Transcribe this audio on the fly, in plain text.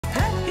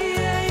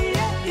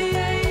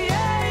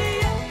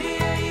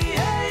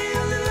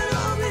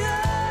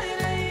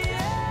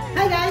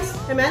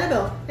I'm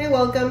Annabelle and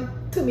welcome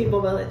to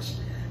Meeple Village.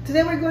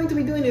 Today we're going to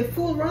be doing a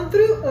full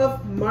run-through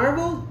of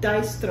Marvel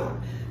Dice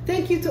Throne.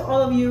 Thank you to all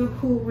of you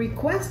who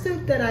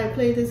requested that I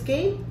play this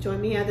game.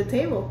 Join me at the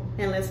table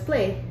and let's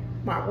play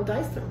Marvel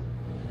Dice Throne.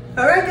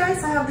 Alright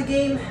guys, I have the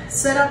game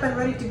set up and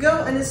ready to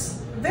go, and it's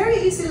very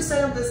easy to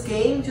set up this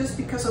game just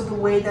because of the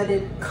way that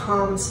it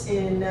comes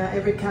in,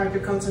 every character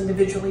comes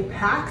individually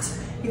packed.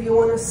 If you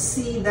want to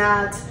see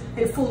that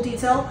in full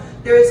detail,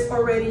 there is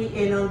already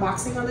an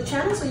unboxing on the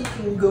channel, so you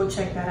can go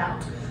check that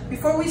out.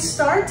 Before we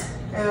start,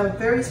 a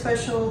very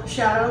special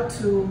shout out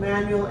to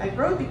Manuel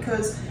Egro,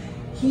 because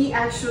he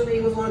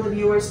actually was one of the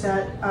viewers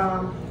that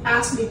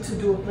asked me to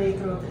do a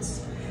playthrough of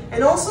this.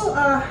 And also,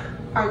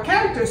 our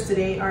characters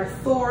today are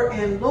Thor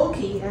and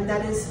Loki, and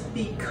that is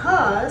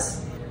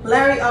because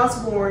Larry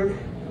Osborne,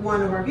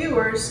 one of our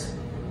viewers,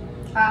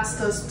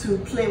 asked us to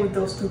play with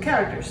those two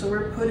characters. So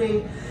we're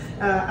putting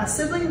a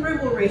sibling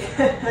rivalry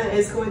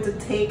is going to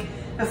take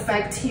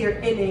effect here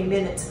in a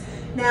minute.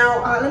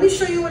 Now, let me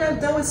show you what I've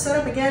done with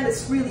setup. Again,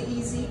 it's really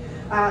easy.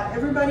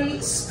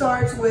 Everybody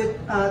starts with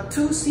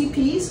 2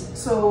 CPs,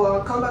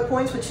 so combat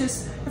points, which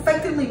is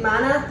effectively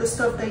mana, the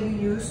stuff that you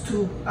use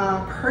to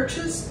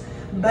purchase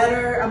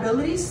better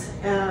abilities,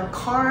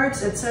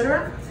 cards,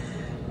 etc.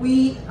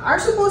 We are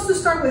supposed to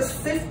start with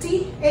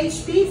 50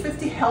 HP,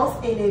 50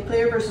 health in a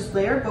player versus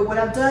player, but what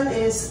I've done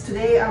is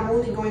today I'm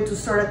only going to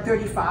start at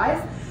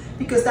 35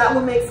 because that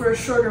will make for a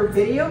shorter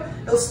video.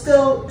 It'll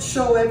still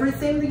show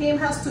everything the game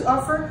has to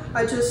offer.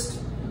 I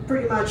just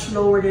pretty much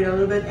lowered it a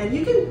little bit, and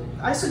you can,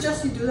 I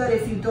suggest you do that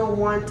if you don't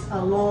want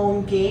a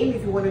long game.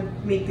 If you want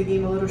to make the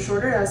game a little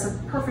shorter, that's a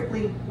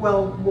perfectly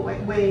well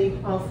way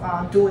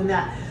of doing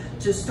that,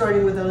 just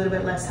starting with a little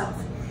bit less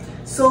health.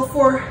 So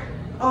for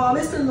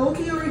Mr.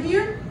 Loki over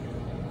here,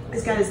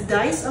 he's got his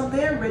dice up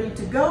there ready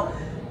to go,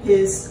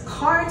 his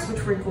cards,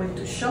 which we're going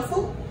to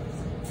shuffle,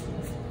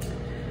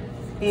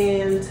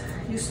 and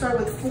you start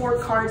with 4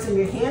 cards in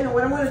your hand. And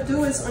what I'm going to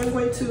do is I'm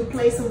going to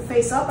place them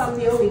face up. I'm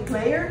the only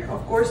player.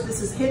 Of course,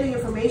 this is hidden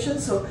information,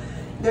 so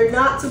they're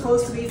not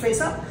supposed to be face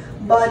up,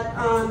 but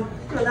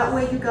you know, that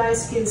way you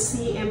guys can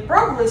see and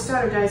probably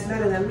strategize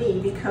better than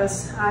me,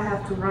 because I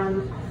have to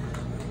run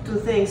 2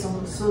 things,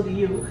 so do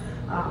you.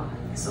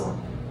 So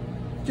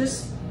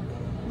just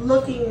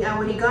looking at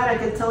what he got, I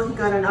can tell he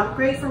got an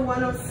upgrade for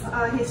one of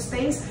his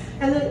things.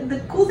 And then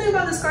the cool thing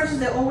about this cards is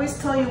they always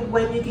tell you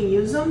when you can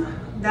use them.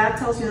 That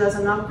tells you that's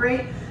an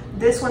upgrade.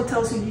 This one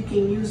tells you you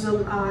can use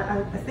them,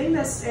 I think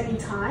that's any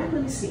time.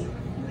 Let me see.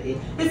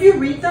 If you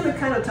read them, it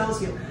kind of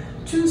tells you.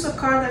 Choose a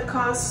card that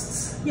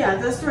costs, yeah,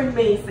 that's during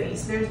main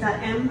phase. There's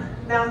that M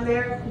down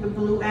there, the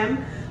blue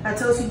M. That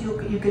tells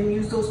you you can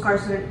use those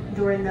cards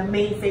during the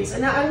main phase.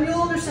 And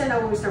you'll understand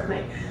that when we start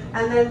playing.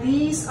 And then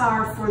these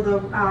are for the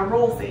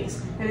roll phase.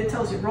 And it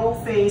tells you roll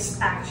phase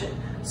action.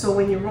 So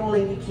when you're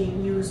rolling, you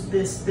can use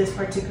this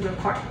particular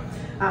card.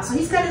 So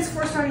he's got his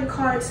 4 starting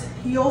cards.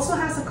 He also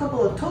has a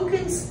couple of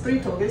tokens,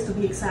 3 tokens to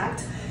be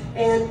exact.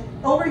 And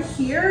over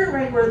here,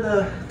 right where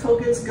the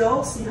tokens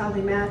go, see how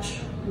they match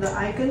the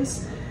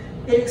icons?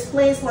 It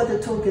explains what the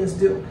tokens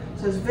do.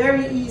 So it's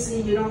very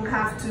easy. You don't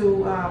have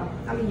to,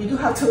 I mean, you do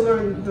have to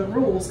learn the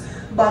rules,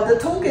 but the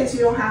tokens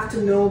you don't have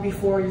to know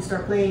before you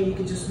start playing. You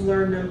can just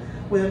learn them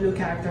with a new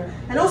character.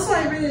 And also,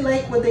 I really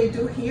like what they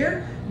do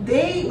here.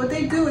 What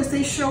they do is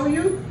they show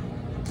you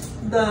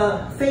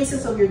the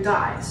faces of your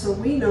die. So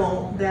we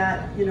know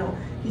that, you know,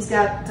 he's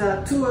got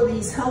 2 of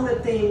these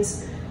helmet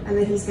things, and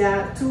then he's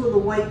got 2 of the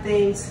white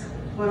things,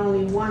 but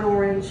only 1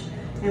 orange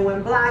and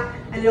 1 black.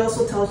 And it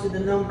also tells you the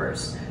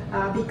numbers.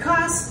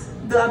 Because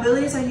the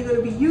abilities that you're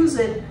going to be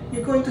using,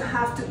 you're going to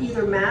have to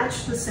either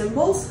match the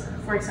symbols.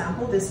 For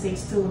example, this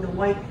takes 2 of the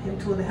white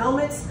and 2 of the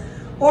helmets,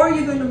 or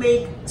you're going to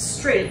make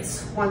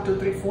straights 1, 2,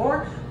 3,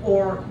 4,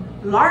 or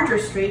larger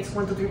straights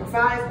 1, 2, 3, 4,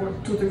 5,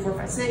 or 2, 3, 4,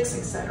 5, 6,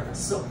 etc.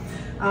 So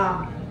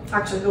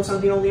actually, those are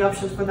the only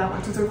options for that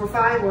one: 2, 3, 4,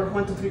 5, or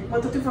 1, 2, 3,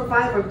 1, 2, 3, 4,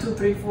 5, or 2,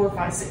 3, 4,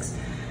 5, 6.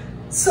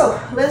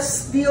 So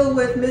let's deal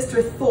with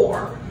Mr.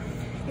 Thor.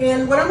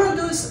 And what I'm going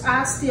to do is,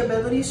 as the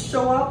abilities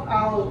show up,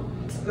 I'll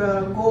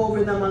go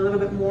over them a little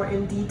bit more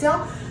in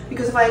detail,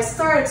 because if I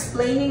start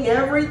explaining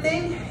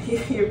everything,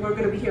 we're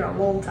going to be here a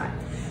long time.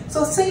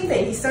 So same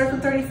thing, he starts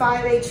with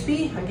 35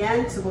 HP.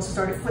 Again, supposed to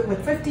start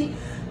with 50.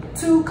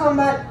 2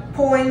 combat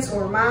points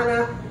or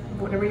mana,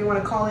 whatever you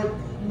want to call it,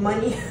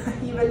 money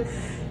even.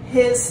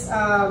 His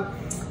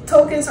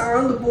tokens are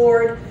on the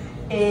board,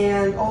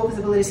 and all of his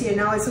abilities here.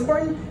 Now it's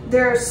important,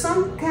 there are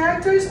some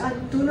characters, I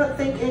do not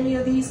think any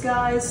of these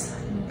guys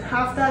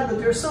have that, but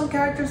there are some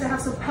characters that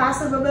have some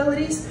passive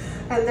abilities,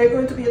 and they're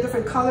going to be a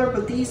different color.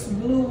 But these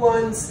blue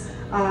ones,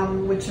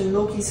 which in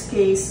Loki's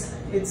case,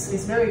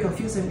 it's very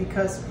confusing,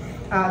 because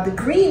the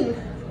green,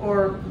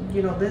 or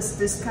you know,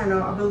 this kind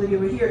of ability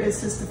over here,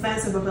 is his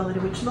defensive ability,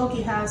 which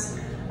Loki has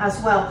as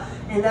well,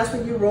 and that's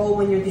what you roll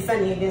when you're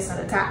defending against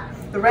an attack.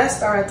 The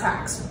rest are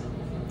attacks.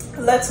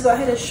 Let's go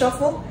ahead and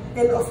shuffle,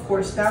 and of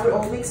course that would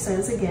all make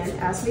sense again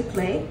as we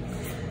play.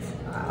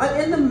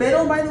 In the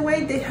middle, by the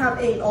way, they have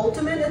an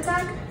ultimate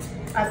attack,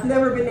 I've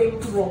never been able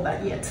to roll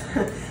that yet.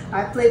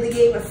 I've played the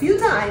game a few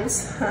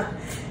times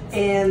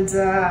and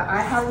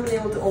I haven't been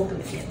able to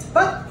ultimate yet.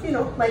 But, you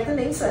know, like the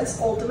name says,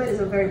 ultimate is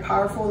a very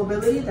powerful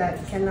ability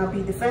that cannot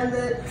be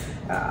defended,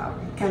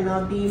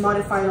 cannot be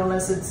modified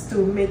unless it's to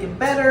make it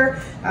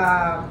better,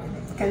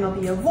 cannot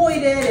be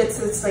avoided.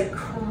 It's like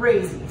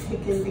crazy.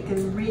 It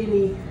can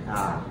really,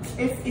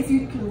 if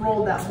you can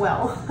roll that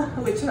well,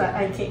 which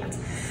I can't.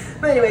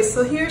 But anyway,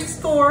 so here's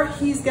Thor.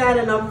 He's got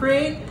an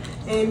upgrade,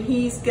 and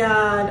he's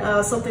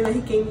got something that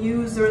he can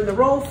use during the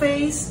roll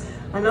phase,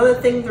 another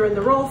thing during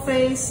the roll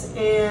phase,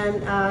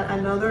 and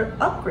another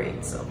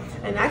upgrade. So,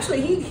 and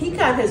actually he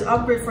got his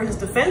upgrade for his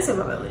defensive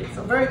ability,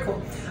 so very cool.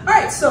 All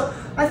right, so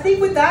I think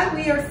with that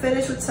we are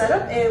finished with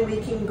setup and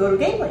we can go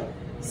to gameplay.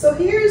 So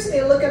here's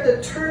a look at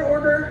the turn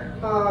order.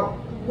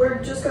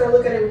 We're just gonna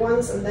look at it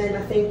once and then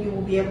I think you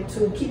will be able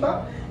to keep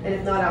up, and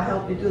if not, I'll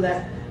help you do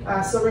that.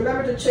 So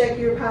remember to check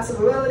your passive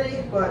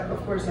ability, but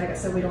of course, like I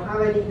said, we don't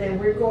have any. Then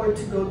we're going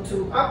to go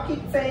to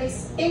upkeep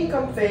phase,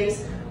 income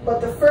phase, but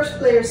the first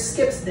player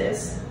skips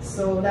this.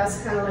 So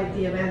that's kind of like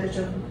the advantage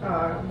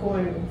of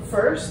going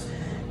first.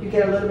 You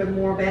get a little bit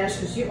more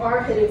advantage because you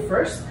are hitting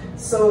first.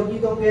 So you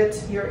don't get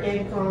your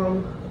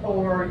income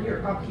or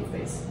your upkeep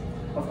phase.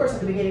 Of course,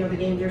 at the beginning of the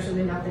game, there's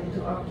really nothing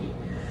to upkeep.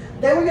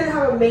 Then we're gonna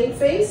have a main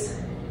phase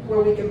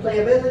where we can play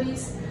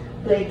abilities,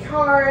 play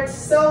cards,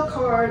 sell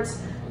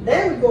cards.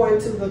 Then we go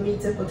into the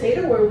meat and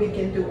potato where we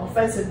can do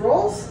offensive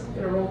rolls.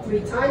 We're gonna roll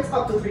 3 times,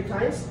 up to 3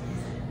 times.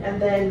 And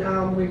then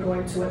we're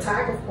going to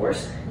attack, of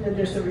course. And then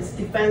there's the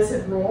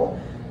defensive roll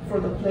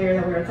for the player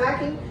that we're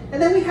attacking. And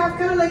then we have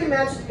kind of like a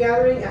Magic the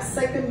Gathering, a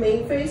second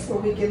main phase where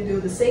we can do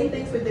the same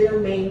things we did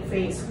in main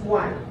phase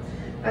 1.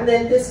 And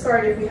then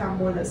discard if we have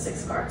more than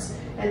 6 cards.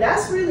 And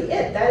that's really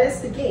it. That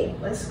is the game.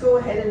 Let's go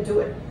ahead and do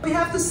it. We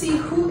have to see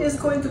who is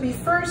going to be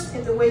first.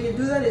 And the way you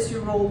do that is you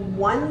roll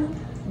 1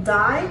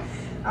 die.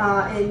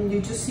 And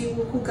you just see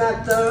who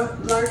got the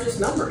largest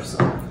number. So,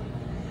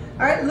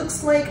 all right,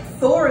 looks like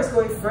Thor is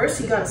going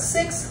first. He got a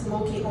 6.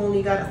 Loki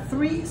only got a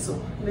 3.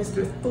 So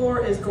Mr.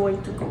 Thor is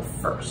going to go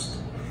first.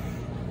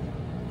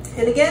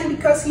 And again,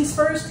 because he's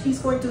first, he's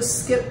going to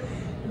skip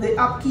the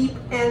upkeep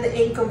and the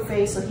income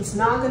phase. So he's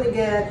not going to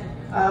get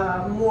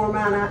more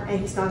mana,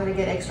 and he's not going to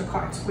get extra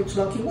cards, which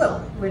Loki will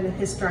when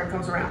his turn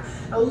comes around.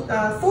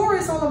 Thor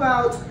is all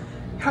about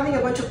having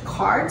a bunch of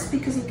cards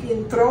because he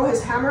can throw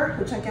his hammer,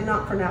 which I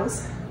cannot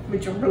pronounce,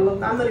 which I'm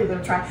not even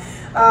gonna try,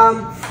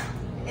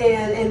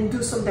 and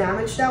do some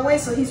damage that way.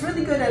 So he's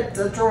really good at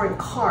drawing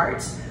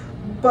cards.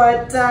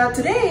 But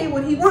today,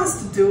 what he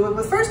wants to do,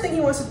 the first thing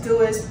he wants to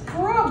do is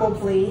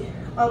probably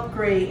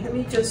upgrade. Let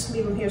me just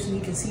leave them here so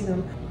you can see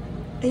them.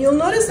 And you'll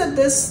notice that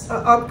this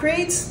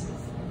upgrades,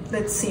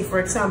 let's see, for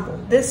example,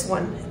 this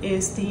one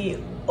is the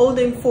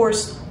Odin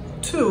Force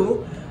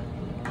 2.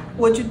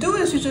 What you do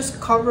is you just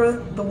cover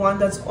the one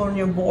that's on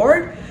your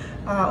board.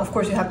 Of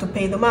course, you have to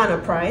pay the mana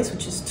price,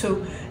 which is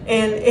 2.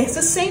 And it's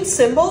the same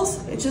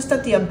symbols, it's just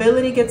that the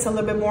ability gets a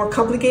little bit more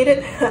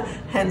complicated,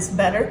 hence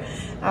better.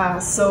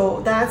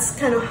 So that's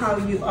kind of how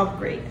you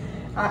upgrade.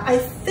 I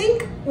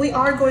think we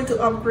are going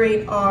to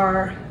upgrade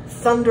our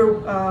Thunder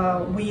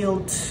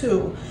Wheel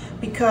 2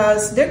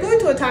 because they're going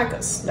to attack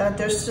us.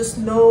 There's just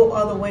no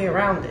other way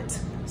around it.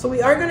 So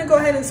we are going to go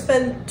ahead and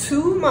spend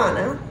 2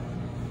 mana,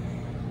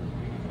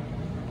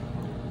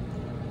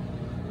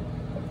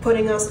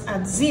 putting us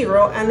at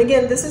 0. And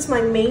again, this is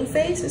my main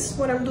phase. This is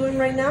what I'm doing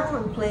right now.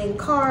 I'm playing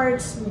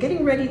cards, I'm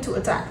getting ready to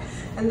attack.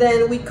 And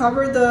then we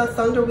cover the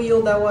Thunder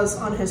Wheel that was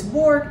on his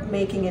board,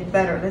 making it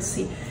better. Let's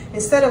see.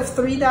 Instead of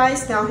 3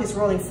 dice, now he's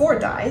rolling 4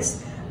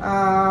 dice.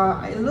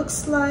 It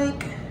looks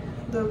like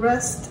the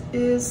rest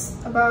is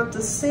about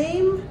the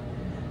same.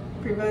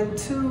 Prevent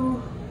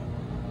 2.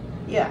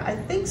 Yeah, I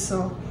think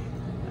so.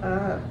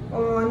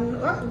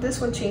 This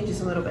one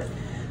changes a little bit.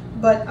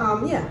 But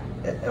yeah,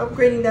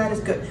 upgrading that is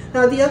good.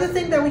 Now the other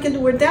thing that we can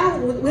do, we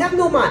have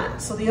no mana.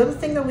 So the other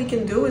thing that we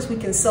can do is we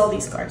can sell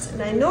these cards.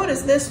 And I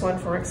noticed this one,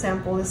 for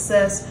example, it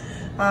says,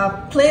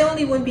 play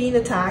only when being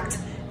attacked.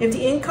 If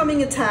the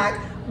incoming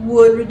attack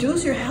would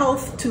reduce your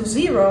health to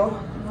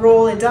 0,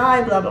 roll a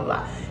die, blah, blah,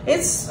 blah.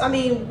 I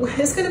mean,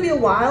 it's gonna be a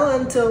while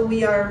until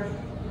we are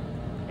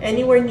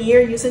anywhere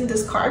near using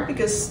this card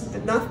because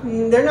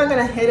they're not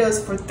gonna hit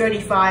us for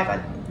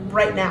 35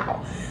 right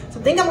now. So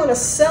I think I'm gonna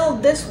sell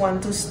this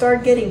one to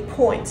start getting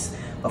points.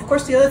 Of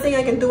course, the other thing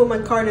I can do with my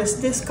card is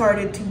discard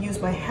it to use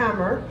my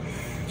hammer.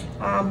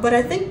 But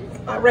I think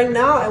right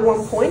now I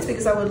want points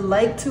because I would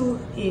like to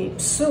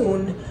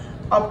soon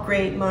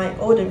upgrade my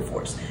Odin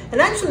Force.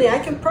 And actually, I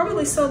can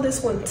probably sell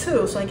this one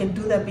too, so I can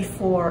do that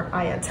before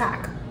I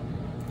attack.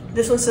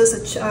 This one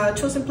says a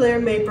chosen player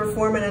may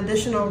perform an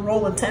additional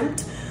roll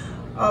attempt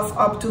of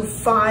up to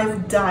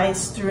 5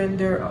 dice during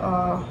their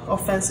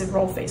offensive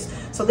roll phase.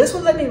 So this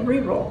will let me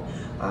re-roll.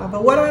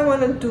 But what do I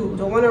want to do?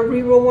 Do I want to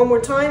re-roll one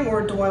more time,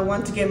 or do I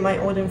want to get my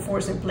Odin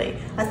Force in play?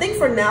 I think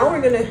for now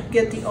we're going to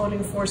get the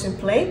Odin Force in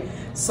play.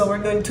 So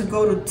we're going to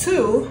go to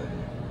 2,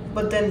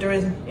 but then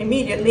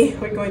immediately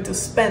we're going to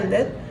spend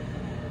it.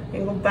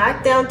 and go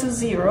back down to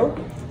 0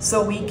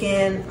 so we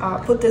can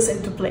put this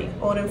into play.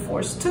 Odin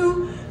Force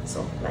 2.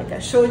 So like I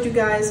showed you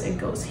guys, it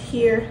goes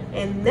here,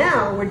 and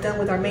now we're done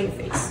with our main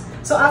phase.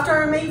 So after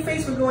our main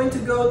phase, we're going to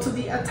go to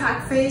the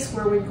attack phase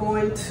where we're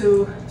going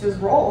to just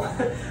roll.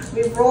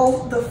 We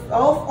roll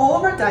all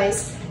of our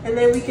dice, and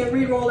then we can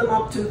re-roll them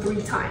up to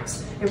 3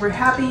 times. If we're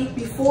happy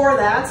before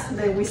that,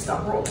 then we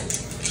stop rolling.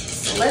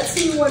 So let's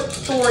see what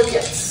Thor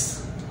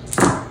gets.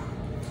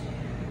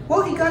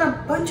 Well, he got a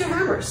bunch of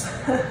hammers.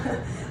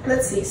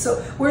 Let's see.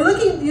 So we're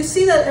looking, you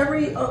see that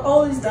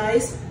all these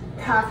dice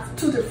have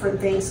 2 different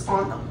things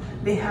on them.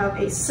 They have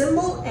a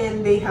symbol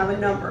and they have a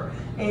number.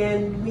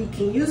 And we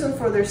can use them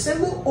for their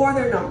symbol or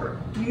their number.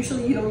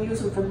 Usually you don't use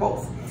them for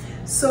both.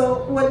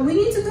 So what we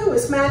need to do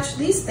is match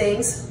these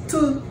things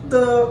to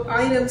the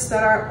items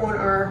that are on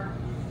our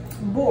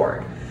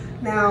board.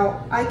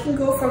 Now, I can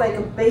go for like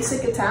a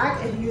basic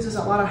attack. It uses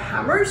a lot of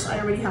hammers. I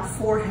already have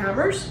 4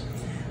 hammers.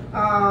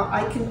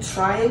 I can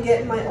try and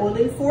get my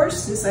Odin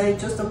Force since I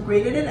just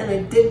upgraded it, and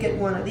I did get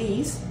one of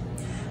these.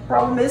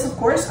 Problem is, of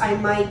course, I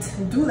might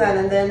do that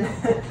and then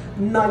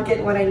not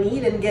get what I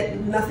need and get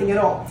nothing at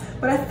all.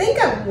 But I think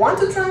I want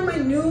to try my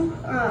new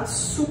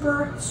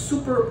super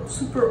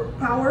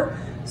power.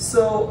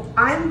 So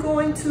I'm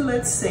going to,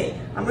 let's say,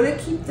 I'm going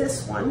to keep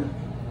this one.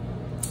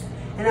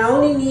 And I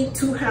only need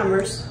 2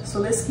 hammers. So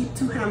let's keep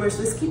 2 hammers.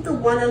 Let's keep the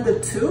 1 and the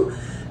 2,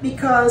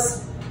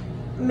 because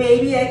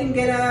maybe I can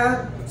get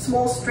a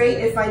small straight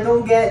if I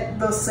don't get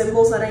the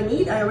symbols that I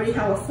need. I already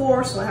have a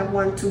 4, so I have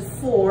 1, 2,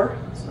 4.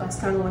 So that's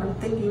kind of what I'm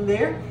thinking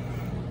there.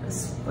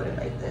 Let's put it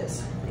like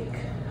this, I think.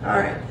 All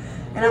right,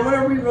 and I'm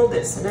gonna re-roll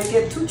this, and I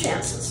get 2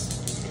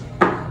 chances.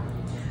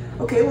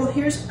 Okay, well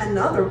here's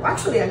another.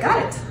 Actually, I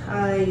got it.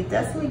 I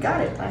definitely got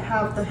it. I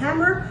have the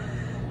hammer,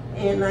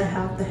 and I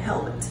have the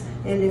helmet.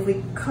 And if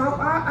we come,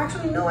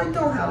 actually no, I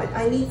don't have it.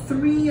 I need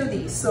 3 of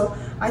these, so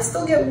I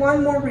still get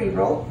 1 more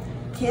re-roll.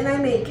 Can I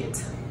make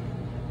it?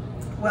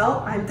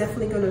 Well, I'm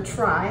definitely gonna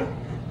try.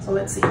 So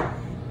let's see.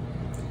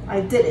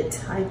 I did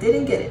it. I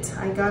didn't get it.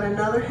 I got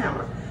another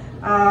hammer.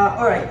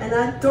 All right, and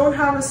I don't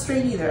have a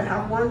straight either. I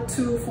have 1,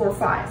 2, 4,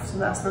 5, so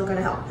that's not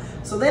gonna help.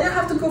 So then I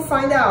have to go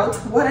find out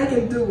what I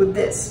can do with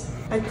this.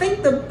 I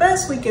think the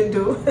best we can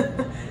do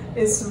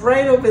is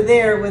right over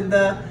there with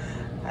the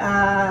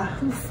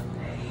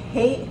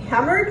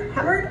hammered.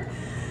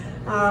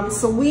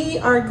 So we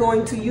are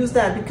going to use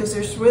that because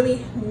there's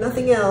really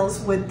nothing else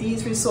with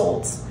these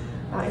results.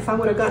 If I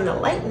would have gotten a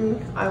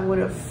lightning, I would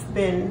have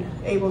been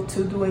able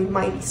to do a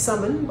mighty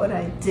summon, but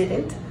I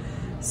didn't.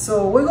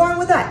 So we're going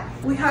with that.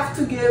 We have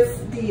to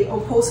give the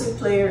opposing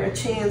player a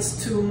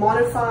chance to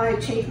modify,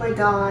 change my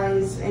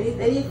dice,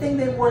 anything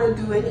they want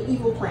to do, any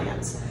evil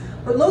plans.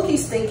 But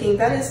Loki's thinking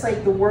that is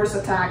like the worst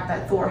attack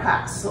that Thor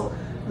has, so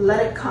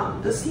let it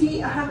come. Does he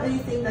have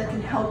anything that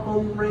can help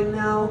him right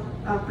now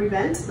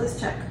prevent? Let's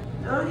check.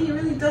 No, he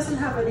really doesn't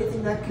have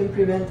anything that can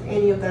prevent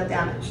any of that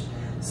damage.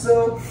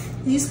 So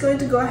he's going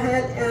to go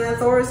ahead, and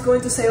Thor is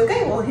going to say,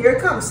 okay, well, here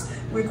it comes.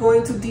 We're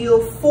going to deal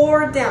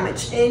 4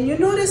 damage. And you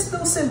notice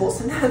those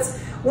symbols, and that's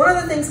one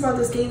of the things about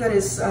this game that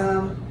is,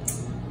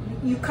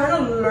 you kind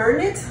of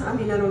learn it. I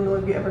mean, I don't know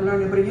if you ever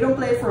learn it, but if you don't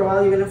play it for a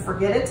while, you're going to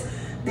forget it.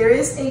 There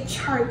is a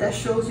chart that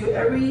shows you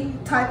every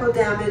type of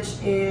damage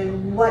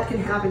and what can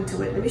happen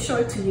to it. Let me show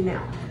it to you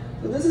now.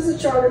 So this is a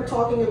chart I'm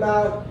talking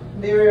about.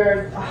 There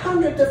are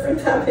 100 different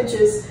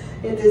damages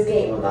in this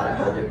game, well, not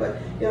 100, but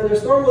you know,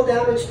 there's normal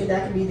damage,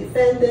 that can be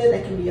defended,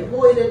 that can be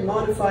avoided,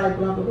 modified,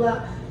 blah, blah,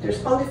 blah. There's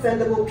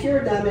undefendable,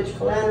 pure damage,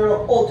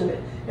 collateral, ultimate.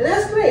 And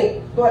that's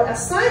great, but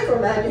aside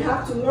from that, you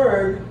have to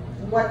learn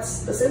what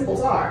the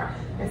symbols are.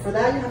 And for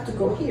that, you have to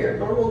go here.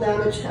 Normal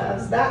damage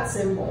has that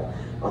symbol.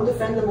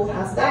 Undefendable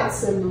has that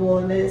symbol,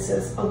 and then it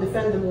says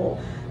undefendable.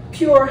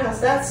 Pure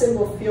has that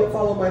symbol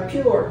followed by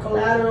pure.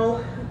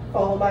 Collateral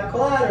followed by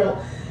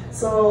collateral.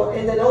 So,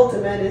 and then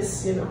ultimate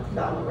is, you know,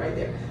 that one right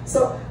there.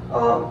 So,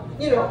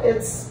 you know,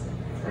 it's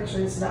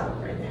that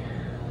one right there.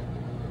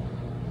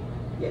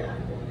 Yeah.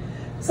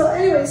 So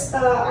anyways,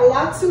 a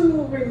lot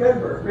to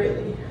remember,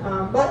 really.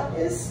 But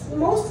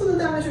most of the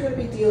damage you're going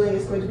to be dealing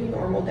is going to be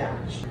normal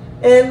damage.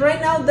 And right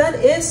now, that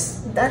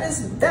is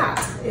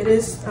that. It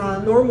is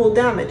normal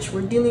damage.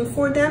 We're dealing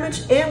 4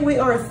 damage, and we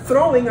are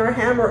throwing our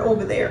hammer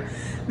over there.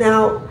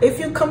 Now, if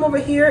you come over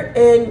here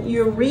and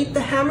you read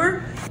the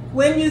hammer,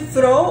 when you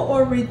throw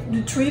or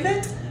retrieve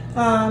it,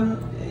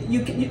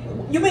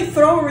 you may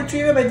throw or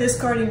retrieve it by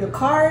discarding a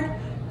card,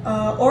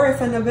 or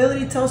if an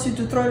ability tells you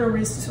to throw it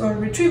or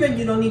retrieve it,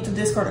 you don't need to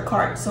discard a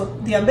card. So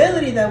the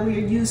ability that we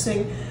are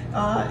using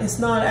is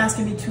not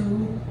asking me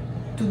to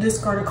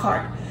discard a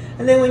card.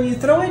 And then when you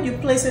throw it, you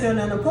place it on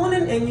an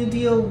opponent and you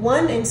deal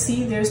 1, and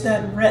see there's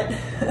that red.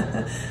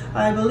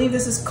 I believe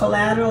this is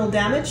collateral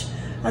damage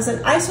as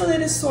an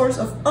isolated source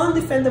of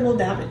undefendable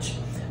damage.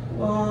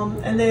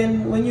 And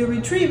then when you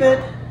retrieve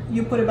it,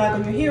 you put it back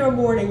on your hero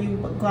board and you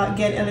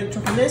get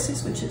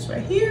electrokinesis, which is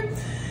right here.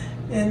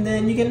 And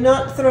then you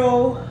cannot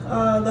throw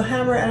the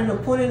hammer at an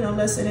opponent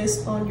unless it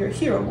is on your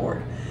hero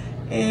board.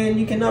 and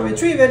you cannot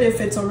retrieve it if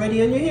it's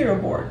already on your hero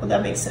board. Well,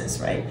 that makes sense,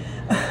 right?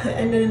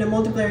 And then in a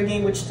multiplayer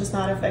game, which does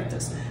not affect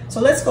us. So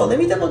let's go. Let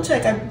me double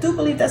check. I do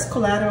believe that's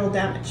collateral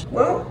damage.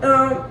 Well,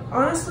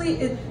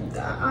 honestly,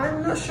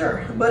 I'm not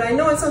sure, but I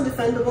know it's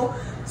undefendable,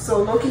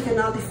 so Loki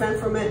cannot defend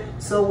from it.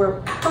 So we're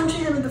punching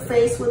him in the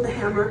face with the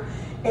hammer,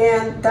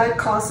 and that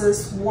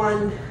causes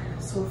 1,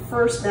 so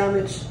first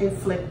damage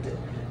inflicted,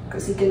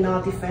 because he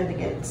cannot defend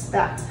against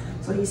that.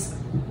 So he's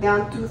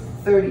down to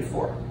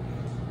 34.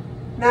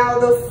 Now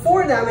the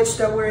 4 damage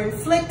that we're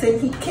inflicting,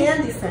 he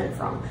can defend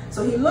from.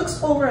 So he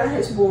looks over at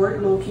his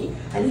board, Loki,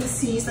 and he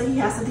sees that he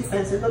has a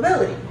defensive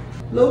ability.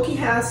 Loki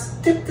has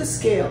tipped the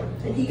scale,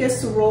 and he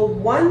gets to roll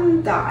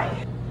 1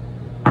 die.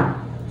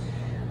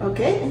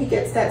 Okay, and he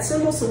gets that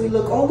symbol, so we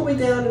look all the way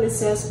down and it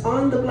says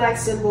on the black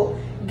symbol,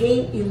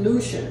 gain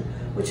illusion,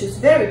 which is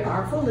very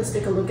powerful. Let's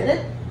take a look at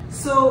it.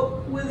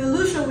 So with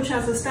illusion, which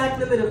has a stack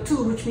limit of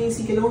 2, which means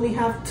he can only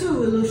have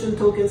 2 illusion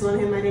tokens on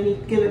him at any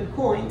given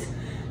point.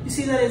 You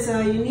see that it's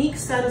a unique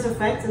status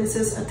effect, and it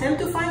says attempt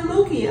to find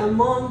Loki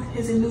among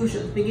his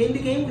illusions. Begin the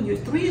game with your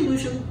 3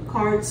 illusion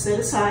cards set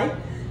aside.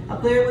 A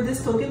player with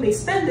this token may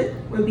spend it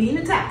when being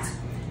attacked.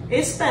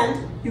 If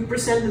spent, you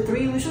present the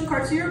 3 illusion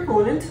cards to your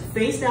opponent,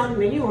 face down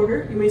in any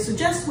order. You may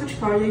suggest which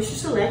card they should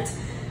select.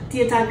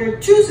 The attacker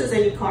chooses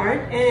any card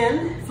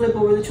and flip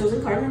over the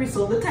chosen card and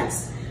resolve the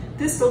text.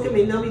 This token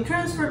may not be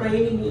transferred by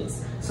any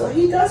means. So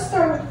he does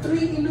start with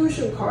 3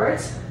 illusion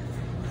cards.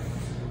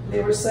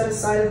 They were set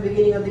aside at the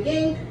beginning of the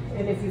game,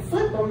 and if you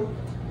flip them,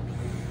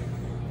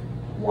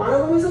 one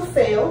of them is a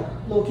fail.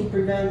 Loki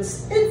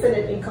prevents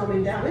infinite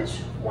incoming damage.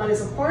 One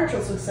is a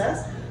partial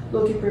success.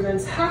 Loki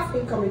prevents half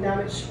incoming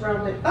damage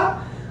rounded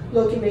up.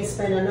 Loki may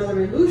spend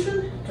another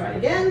illusion. Try it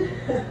again.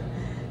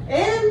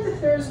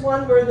 And there's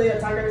one where the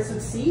attacker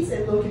succeeds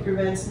and Loki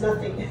prevents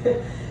nothing.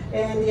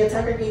 And the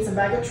attacker gains a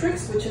bag of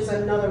tricks, which is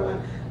another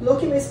one.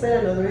 Loki may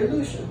spend another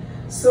illusion.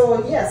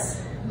 So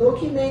yes,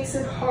 Loki makes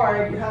it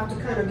hard. You have to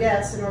kind of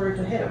guess in order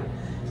to hit him.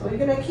 So you're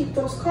gonna keep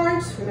those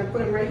cards. We're gonna put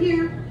them right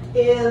here.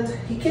 And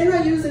he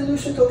cannot use the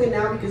illusion token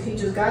now because he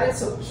just got it.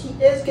 So he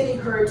is getting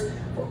hurt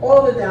for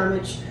all the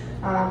damage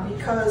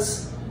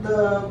because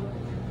the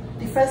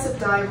defensive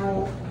die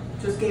roll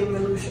just gave him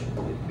illusion.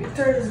 We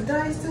return his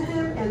dice to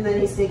him, and then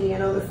he's taking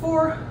another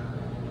 4.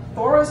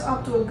 Thor is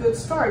up to a good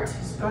start.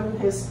 He's gotten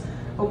his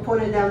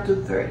opponent down to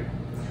 30.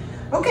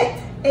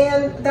 Okay,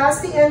 and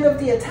that's the end of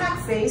the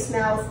attack phase.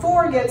 Now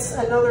Thor gets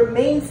another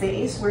main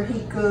phase where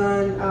he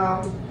can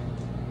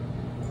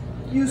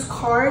use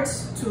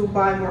cards to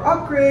buy more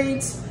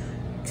upgrades.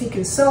 He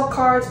can sell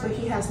cards, but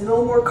he has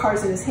no more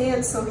cards in his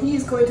hand, so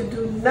he's going to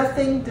do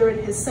nothing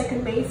during his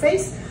second main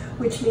phase,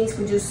 which means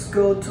we just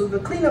go to the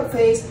cleanup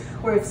phase,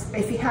 where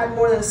if he had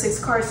more than 6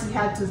 cards, he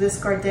had to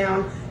discard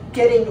down,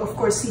 getting, of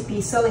course,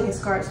 CP, selling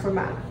his cards for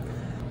mana.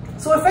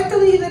 So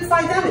effectively, he did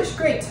 5 damage,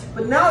 great.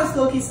 But now it's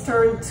Loki's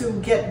turn to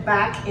get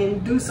back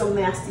and do some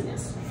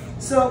nastiness.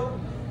 So,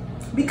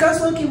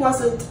 because Loki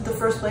wasn't the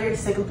first player, the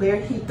second player,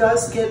 he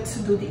does get to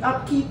do the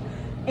upkeep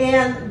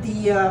and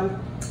the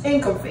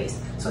income phase.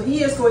 So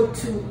he is going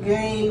to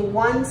gain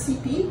 1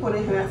 CP,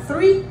 putting him at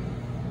 3,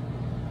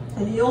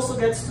 and he also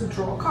gets to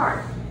draw a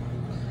card.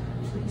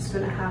 So he's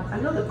going to have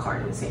another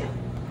card in his hand.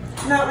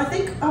 Now I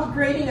think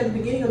upgrading at the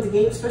beginning of the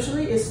game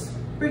especially is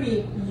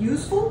pretty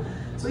useful.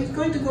 So he's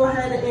going to go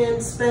ahead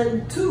and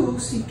spend 2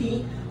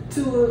 CP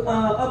to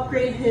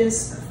upgrade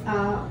his,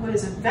 what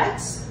is it,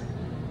 Vex?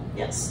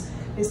 Yes.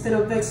 Instead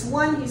of Vex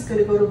 1, he's going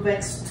to go to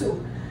Vex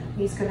 2.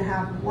 He's going to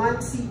have 1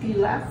 CP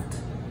left.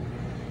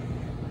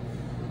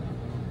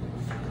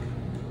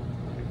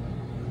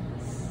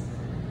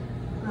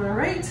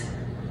 Alright.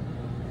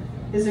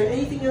 Is there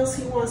anything else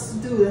he wants to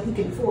do that he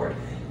can afford?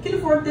 He can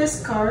afford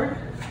this card.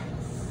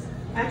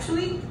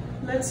 Actually,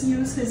 let's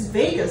use his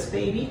Vegas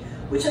Baby,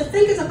 which I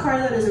think is a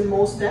card that is in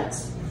most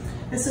decks.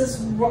 It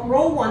says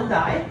roll 1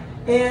 die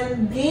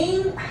and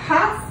gain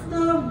half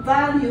the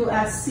value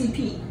as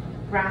CP.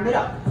 Round it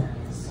up.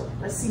 So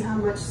let's see how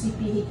much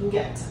CP he can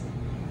get.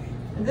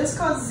 And this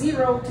costs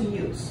 0 to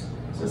use.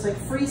 So it's like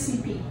free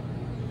CP.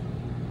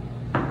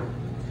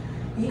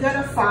 He got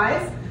a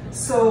 5.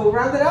 So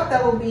round it up,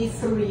 that will be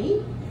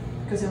 3,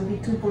 because it will be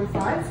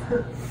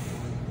 2.5.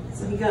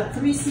 So he got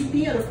 3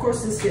 CP, and of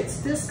course this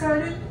gets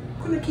discarded.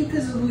 I'm going to keep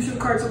his illusion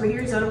cards over here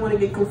because I don't want to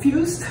get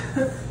confused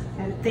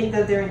and think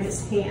that they're in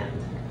his hand.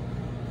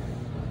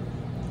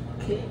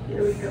 Okay,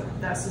 here we go.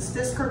 That's his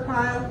discard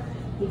pile.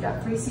 He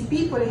got 3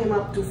 CP, putting him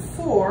up to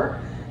 4.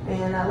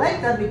 And I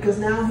like that because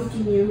now he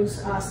can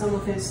use some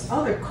of his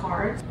other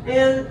cards.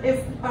 And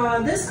if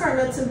this card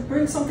lets him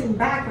bring something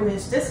back from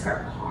his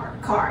discard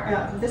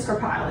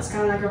pile, it's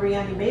kind of like a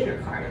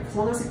reanimator card, as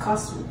long as it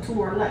costs 2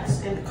 or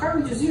less. And the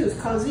card we just used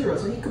costs 0,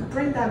 so he could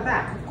bring that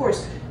back. Of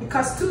course, it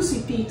costs 2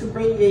 CP to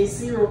bring a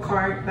 0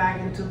 card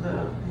back into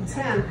his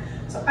hand.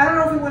 So I don't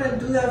know if we want to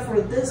do that for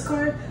this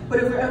card, but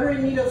if we're ever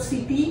in need of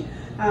CP,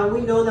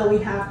 we know that we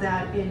have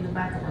that in the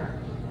back of our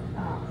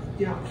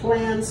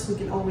plans. We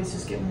can always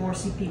just get more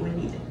CP when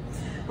needed.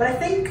 But I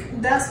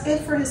think that's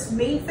it for his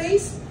main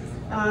phase.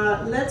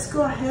 Let's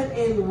go ahead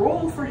and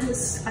roll for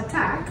his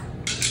attack.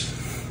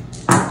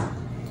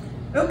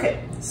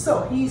 Okay,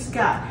 so he's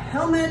got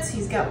helmets,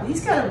 he's got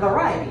a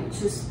variety,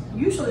 which is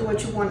usually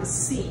what you want to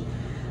see.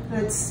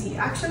 Let's see,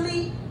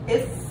 actually,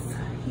 if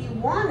he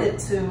wanted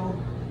to,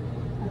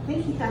 I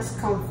think he has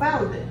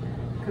confounded,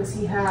 because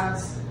he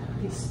has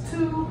these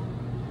two,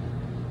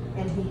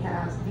 and he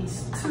has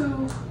these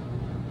two,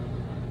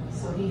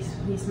 so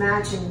he's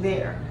matching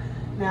there.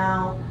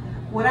 Now,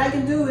 what I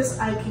can do is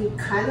I can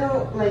kind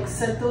of like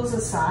set those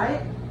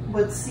aside,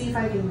 but see if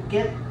I can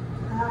get,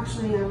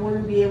 actually I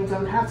wouldn't be able to, I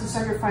would have to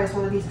sacrifice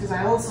one of these because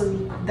I also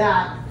need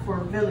that for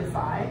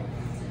Vilify.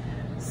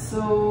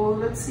 So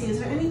let's see, is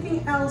there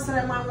anything else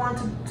that I might want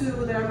to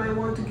do, that I might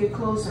want to get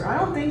closer? I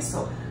don't think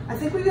so. I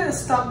think we're gonna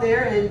stop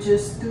there and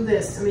just do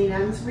this. I mean,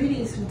 I'm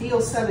reading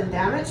deal 7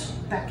 damage.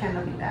 That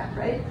cannot be bad,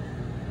 right?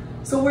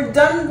 So we're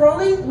done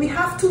rolling. We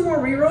have 2 more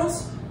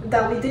rerolls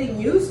that we didn't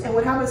use, and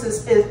what happens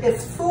is if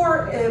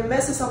Thor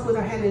messes up with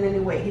our hand in any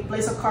way, he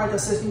plays a card that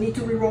says you need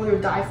to reroll your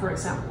die, for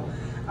example.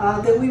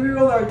 Then we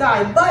reroll our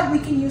die, but we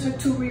can use our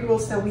 2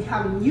 rerolls that we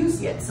haven't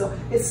used yet. So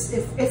it's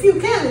if you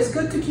can, it's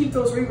good to keep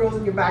those rerolls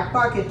in your back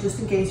pocket just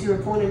in case your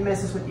opponent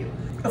messes with you.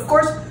 Of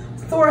course,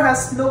 Thor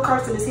has no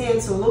cards in his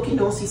hand, so Loki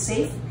knows he's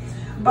safe,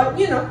 but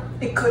you know,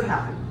 it could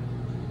happen.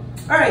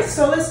 All right,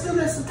 so let's do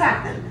this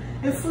attack then.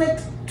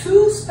 Inflict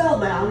 2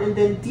 spellbound and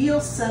then deal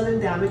 7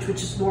 damage,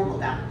 which is normal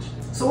damage.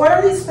 So what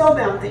are these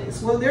spellbound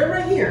things? Well, they're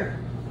right here.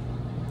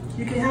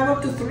 You can have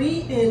up to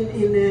 3 in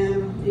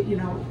you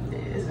know,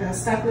 a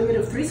stack limit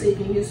of 3, so you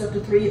can use up to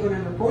 3 on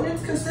an opponent,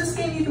 because this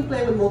game you can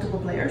play with multiple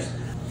players.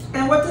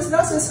 And what this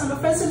does is an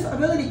offensive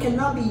ability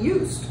cannot be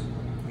used,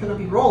 cannot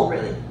be rolled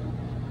really.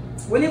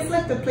 When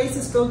inflicted, place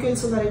this token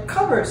so that it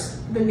covers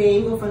the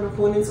name of an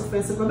opponent's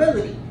offensive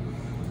ability.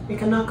 It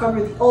cannot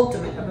cover the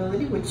ultimate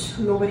ability, which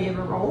nobody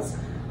ever rolls.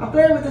 A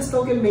player with this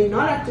token may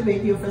not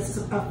activate the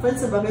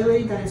offensive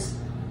ability that is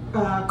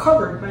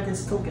covered by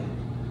this token.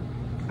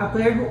 A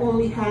player who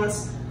only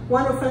has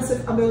 1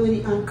 offensive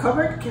ability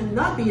uncovered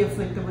cannot be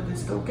afflicted with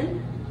this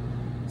token.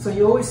 So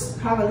you always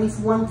have at least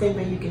 1 thing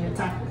that you can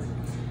attack with.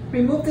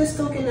 Remove this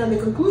token at the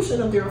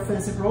conclusion of their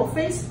offensive roll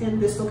phase, and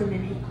this token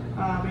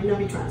may not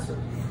be transferred.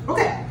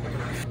 Okay.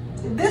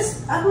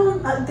 This,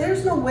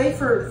 there's no way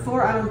for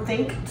Thor, I don't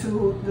think,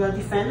 to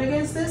defend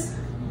against this,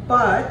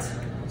 but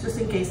just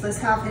in case, let's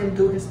have him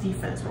do his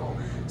defense roll.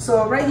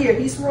 So right here,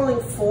 he's rolling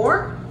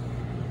 4.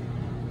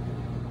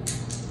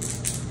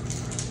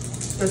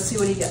 Let's see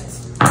what he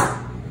gets.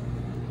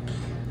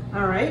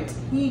 All right,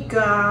 he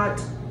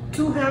got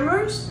 2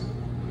 hammers.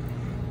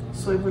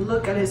 So if we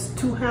look at his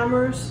 2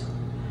 hammers,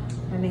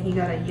 and then he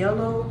got a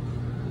yellow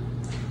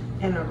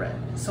and a red.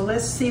 So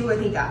let's see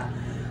what he got.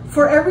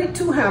 For every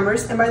 2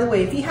 hammers, and by the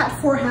way, if he had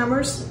 4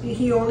 hammers,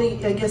 he only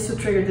gets to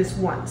trigger this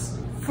once.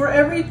 For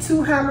every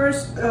 2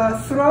 hammers,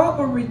 throw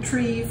or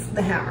retrieve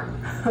the hammer.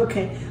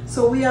 Okay,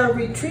 so we are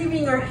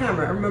retrieving our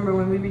hammer. Remember,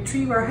 when we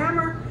retrieve our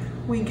hammer,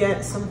 we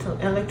get some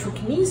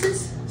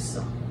electrokinesis.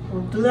 So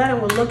we'll do that,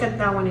 and we'll look at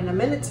that one in a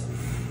minute.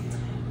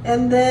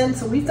 And then,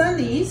 so we've done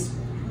these.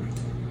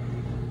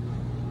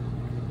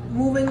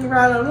 Moving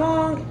right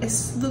along, it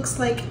looks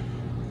like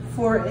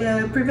for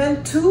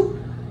prevent 2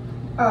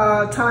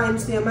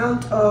 times the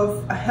amount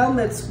of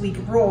helmets we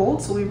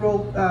rolled. So we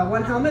rolled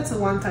 1 helmet, so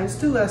 1 times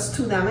 2, that's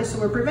 2 damage. So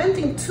we're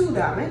preventing 2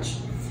 damage.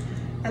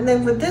 And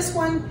then with this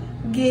one,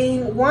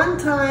 gain 1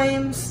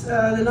 times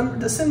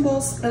the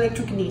symbol's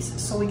electrokinesis.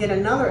 So we get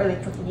another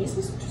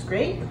electrokinesis, which is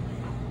great.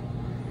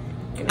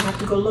 You're gonna have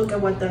to go look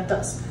at what that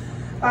does.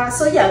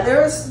 So yeah,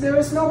 there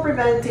is no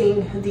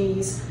preventing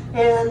these.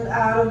 And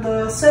out of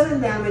the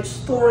 7 damage,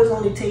 Thor is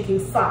only taking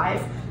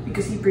 5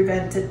 because he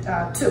prevented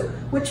 2,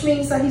 which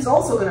means that he's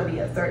also gonna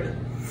be at 30.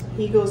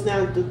 He goes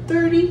down to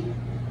 30.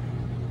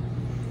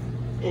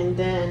 And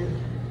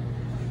then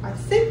I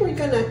think we're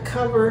gonna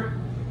cover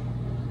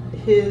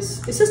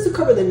his, it says to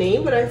cover the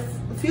name, but I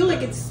feel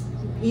like it's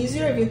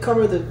easier if you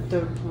cover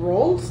the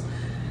rolls,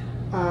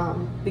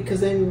 because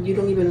then you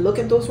don't even look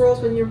at those rolls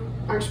when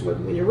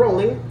you're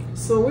rolling.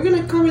 So we're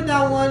gonna cover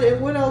that one.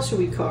 And what else should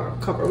we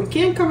cover? We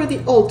can't cover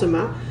the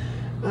Ultima.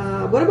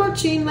 What about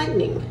Chain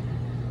Lightning?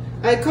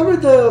 I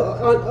covered the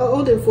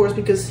Odin Force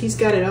because he's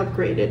got it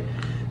upgraded.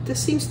 This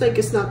seems like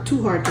it's not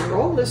too hard to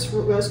roll. Let's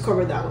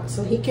cover that one.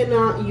 So he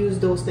cannot use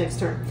those next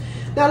turn.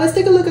 Now let's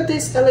take a look at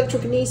this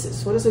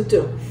Electrokinesis. What does it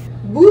do?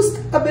 Boost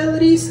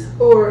abilities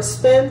or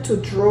spend to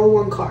draw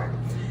 1 card.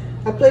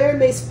 A player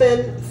may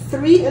spend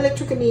 3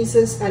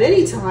 Electrokinesis at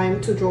any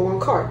time to draw 1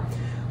 card.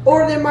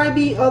 Or there might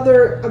be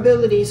other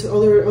abilities,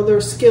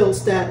 other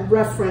skills that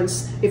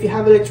reference, if you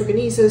have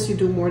Electrokinesis, you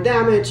do more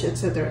damage,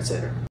 etc,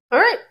 etc.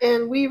 Alright,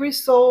 and we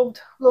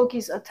resolved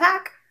Loki's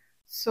attack.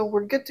 So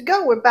we're good to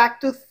go. We're back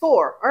to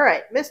Thor.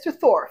 Alright, Mr.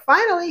 Thor.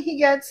 Finally, he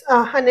gets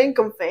an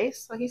income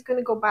phase. So he's going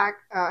to go back,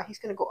 he's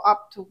going to go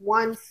up to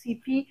 1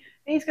 CP, and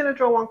he's going to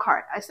draw 1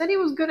 card. I said he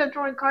was good at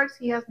drawing cards.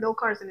 He has no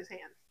cards in his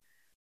hands.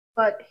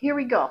 But here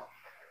we go.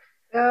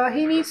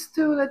 He needs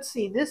to, let's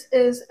see, this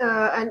is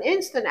an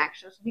instant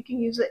action, so he can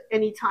use it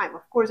anytime.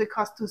 Of course, it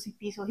costs 2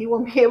 CP, so he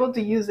won't be able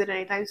to use it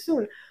anytime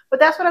soon. But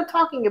that's what I'm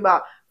talking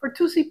about. For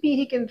 2 CP,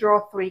 he can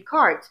draw 3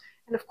 cards.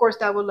 And of course,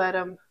 that will let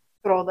him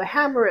throw the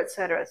hammer,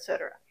 etc.,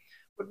 etc.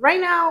 But right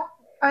now,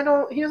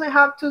 he doesn't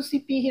have 2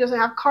 CP, he doesn't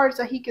have cards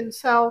that he can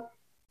sell.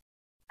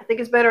 I think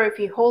it's better if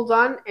he holds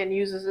on and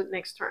uses it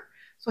next turn.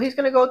 So he's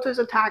going to go to his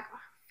attack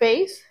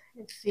phase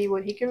and see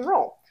what he can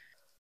roll.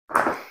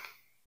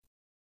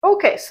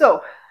 Okay,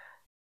 so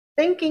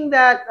thinking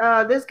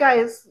that this guy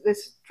is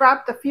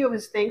trapped a few of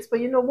his things, but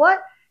you know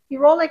what? He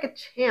rolled like a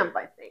champ,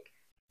 I think.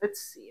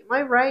 Let's see, am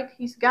I right?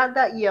 He's got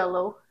that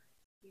yellow,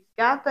 he's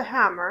got the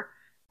hammer,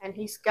 and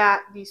he's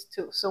got these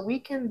two. So we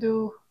can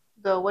do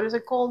the, what is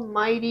it called?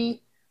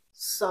 Mighty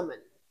Summon.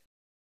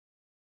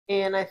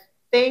 And I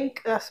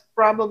think that's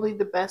probably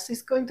the best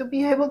he's going to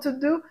be able to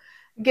do,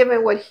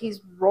 given what he's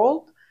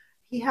rolled.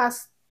 He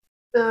has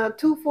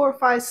 2, 4,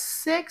 5,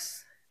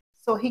 6.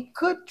 So he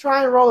could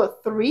try and roll a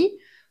 3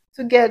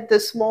 to get the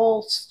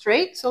small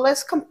straight. So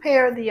let's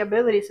compare the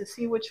abilities and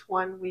see which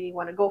one we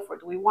want to go for.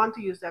 Do we want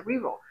to use that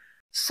reroll?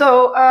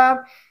 So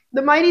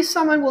the Mighty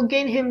Summon will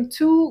gain him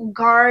 2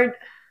 guard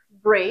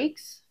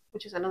breaks,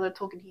 which is another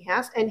token he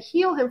has, and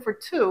heal him for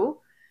 2.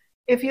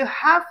 If you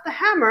have the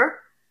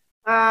hammer,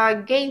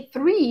 gain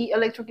 3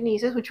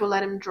 electrokinesis, which will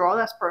let him draw.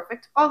 That's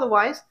perfect.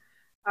 Otherwise,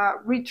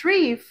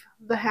 retrieve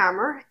the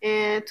hammer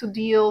and to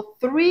deal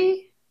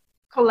 3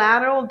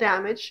 collateral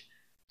damage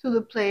to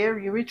the player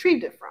you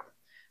retrieved it from.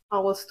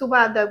 Well, it's too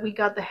bad that we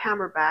got the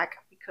hammer back,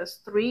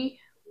 because 3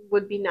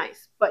 would be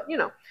nice, but you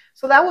know,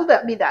 so that will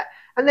be that.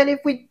 And then if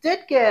we did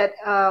get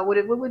what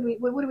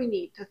do we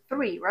need? To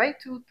 3, right?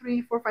 2,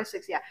 3, 4, 5,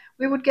 6. Yeah,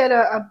 we would get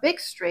a big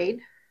straight,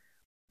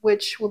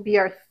 which will be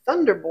our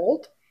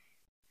Thunderbolt.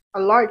 A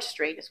large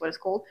straight is what it's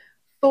called.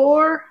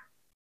 Throw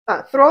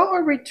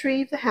or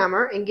retrieve the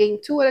hammer and gain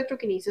 2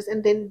 electrokinesis,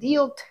 and then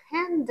deal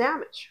 10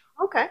 damage.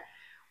 Okay.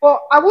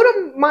 Well, I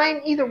wouldn't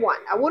mind either one.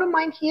 I wouldn't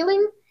mind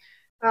healing,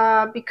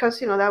 because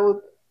you know that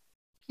would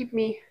keep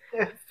me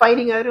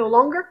fighting a little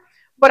longer.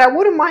 But I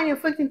wouldn't mind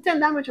inflicting 10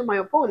 damage on my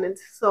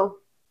opponents. So,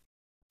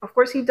 of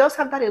course, he does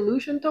have that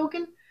illusion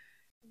token,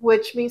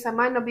 which means I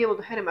might not be able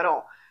to hit him at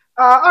all.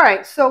 All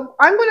right, so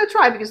I'm going to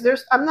try,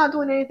 because I'm not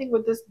doing anything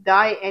with this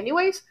die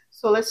anyways.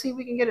 So let's see if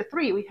we can get a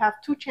 3. We have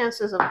 2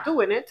 chances of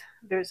doing it.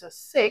 There's a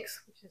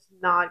 6, which is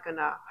not going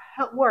to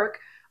work.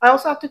 I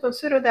also have to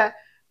consider that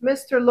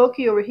Mr.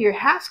 Loki over here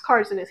has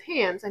cards in his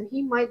hands, and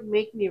he might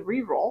make me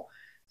reroll.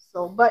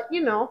 So, but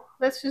you know,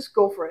 let's just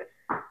go for it.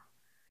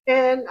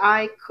 And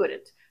I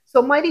couldn't.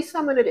 So Mighty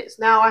Summon it is.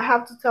 Now I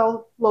have to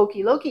tell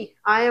Loki, Loki,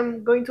 I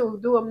am going to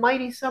do a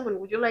Mighty Summon.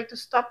 Would you like to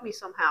stop me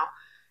somehow?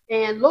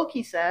 And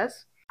Loki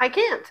says, I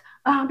can't,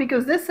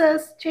 because this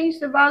says change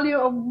the value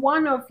of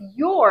one of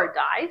your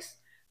dice.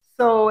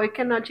 So it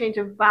cannot change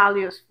the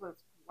values. What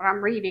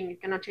I'm reading,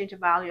 it cannot change the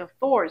value of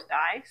Thor's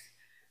dice.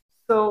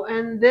 So,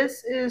 and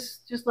this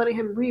is just letting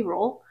him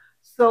reroll.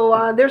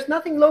 So there's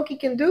nothing Loki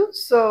can do.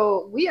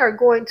 So we are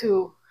going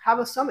to have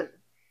a summon.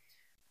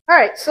 All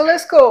right, so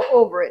let's go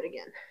over it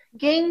again.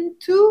 Gain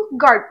 2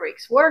 guard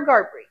breaks. What are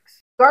guard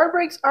breaks? Guard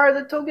breaks are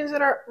the tokens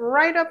that are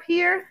right up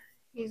here.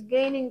 He's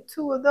gaining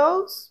 2 of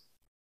those.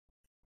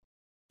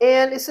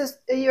 And it says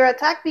your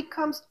attack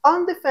becomes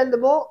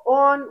undefendable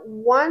on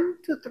 1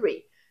 to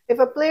 3. If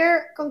a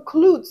player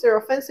concludes their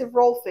offensive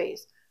roll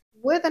phase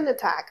with an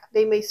attack,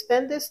 they may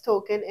spend this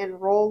token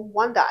and roll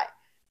 1 die.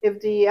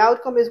 If the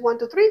outcome is 1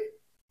 to 3,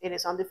 it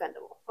is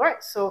undefendable. All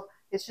right, so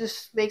it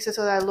just makes it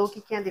so that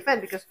Loki can't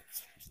defend, because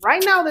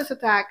right now this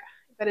attack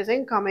that is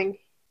incoming,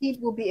 he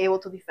will be able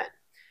to defend.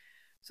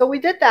 So we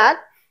did that,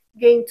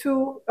 gain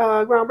 2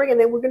 ground break, and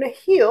then we're going to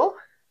heal.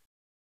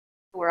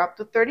 We're up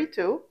to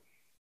 32.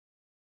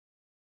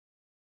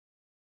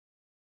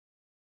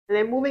 And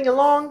then moving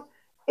along,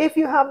 if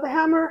you have the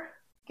hammer,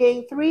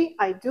 gain 3.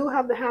 I do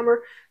have the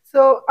hammer.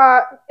 So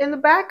in the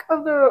back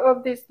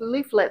of this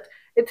leaflet,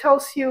 it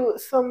tells you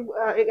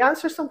it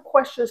answers some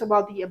questions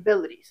about the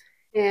abilities.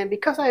 And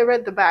because I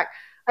read the back,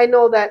 I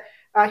know that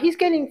he's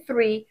getting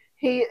 3.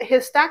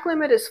 His stack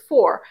limit is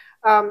 4.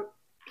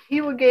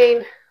 He will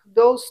gain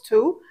those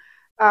 2.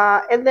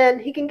 And then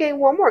he can gain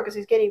 1 more because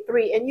he's getting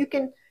 3. And you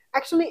can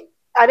actually,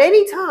 at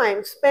any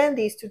time, spend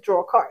these to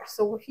draw a card.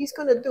 So he's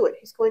going to do it.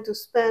 He's going to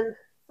spend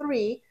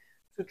 3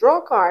 to draw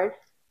a card.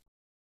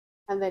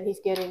 And then he's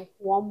getting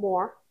 1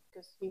 more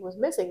because he was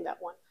missing that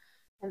one.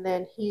 And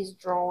then he's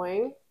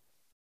drawing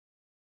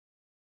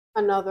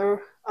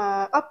another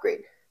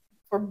upgrade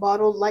for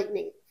Bottled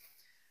Lightning.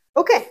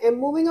 Okay, and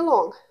moving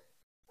along.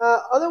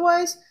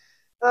 Otherwise,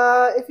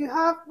 if you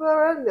have,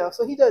 no,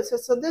 so he does.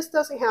 So this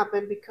doesn't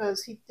happen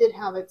because he did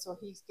have it, so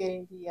he's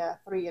getting the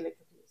 3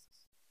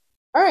 electrokinesis.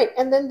 All right,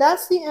 and then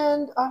that's the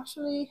end.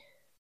 Actually,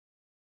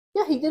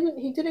 yeah, he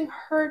didn't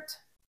hurt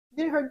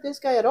this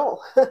guy at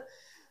all.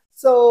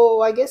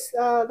 So I guess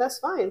that's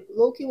fine.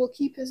 Loki will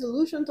keep his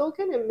illusion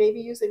token and maybe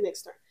use it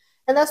next turn.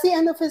 And that's the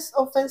end of his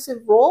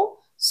offensive roll.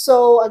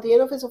 So at the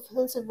end of his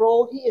offensive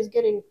roll, he is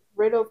getting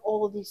rid of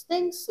all of these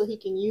things so he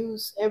can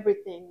use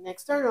everything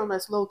next turn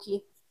unless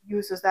Loki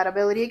uses that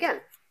ability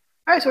again.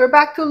 All right, so we're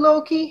back to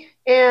Loki,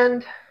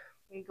 and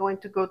we're going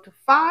to go to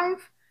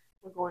 5.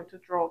 We're going to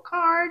draw a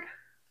card,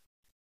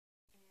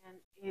 and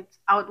it's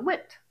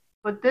Outwit.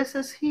 But this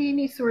is, he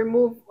needs to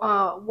remove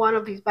one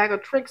of these bag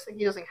of tricks, and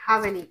he doesn't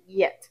have any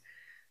yet.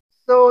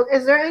 So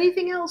is there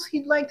anything else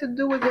he'd like to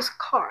do with his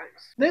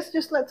cards? This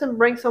just lets him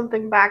bring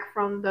something back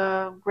from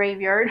the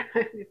graveyard.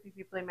 If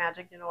you play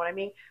Magic, you know what I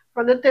mean.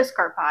 From the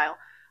discard pile.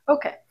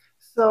 Okay,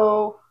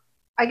 so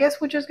I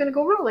guess we're just going to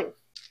go rolling.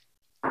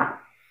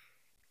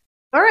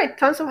 Alright,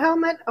 tons of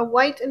helmet, a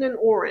white and an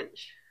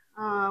orange.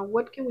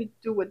 What can we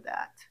do with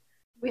that?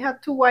 We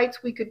have 2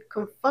 whites, we could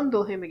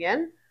confundle him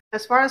again.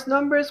 As far as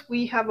numbers,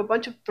 we have a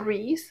bunch of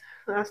 3s.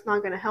 So that's not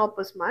going to help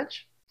us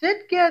much.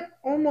 Did get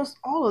almost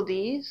all of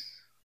these.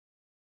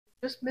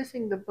 Just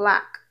missing the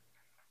black.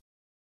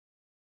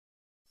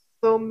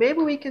 So maybe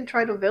we can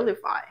try to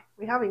vilify.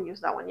 We haven't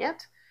used that one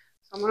yet.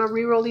 So I'm going to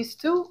reroll these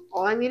 2.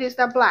 All I need is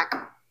that black.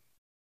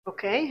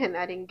 Okay, and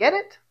I didn't get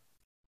it.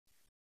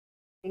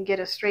 Didn't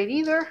get a straight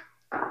either.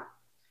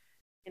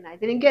 And I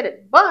didn't get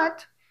it.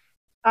 But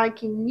I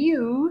can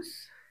use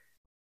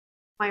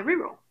my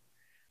reroll.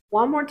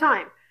 One more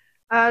time.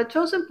 A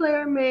chosen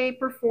player may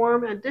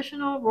perform an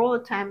additional roll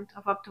attempt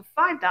of up to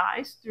 5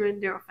 dice during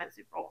their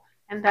offensive roll.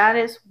 And that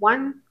is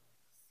 1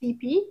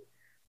 CP.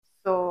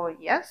 So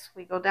yes,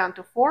 we go down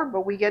to 4,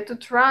 but we get to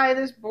try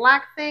this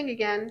black thing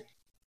again.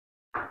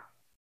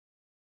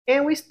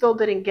 And we still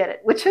didn't get it,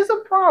 which is a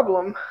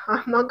problem.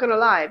 I'm not going to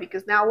lie,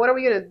 because now what are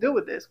we going to do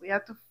with this? We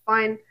have to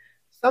find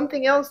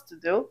something else to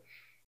do.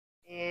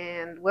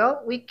 And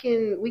well, we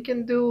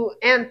can do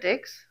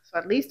antics. So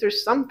at least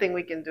there's something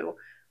we can do.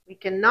 We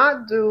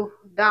cannot do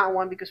that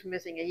one because we're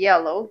missing a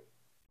yellow.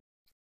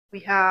 We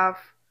have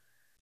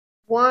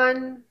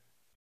 1,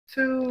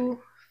 2,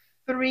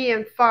 3,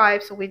 and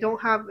 5, so we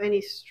don't have any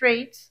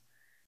straights.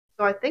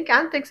 So I think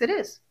antics it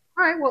is.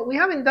 All right, well, we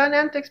haven't done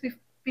antics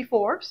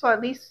before, so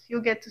at least you'll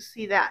get to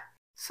see that.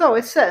 So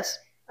it says,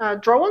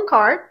 draw 1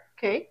 card.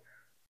 Okay.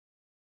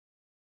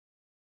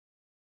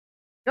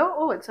 No,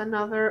 oh, it's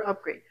another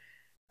upgrade.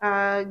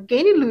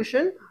 Gain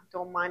illusion.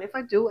 Don't mind if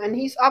I do. And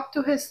he's up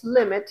to his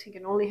limit. He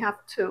can only have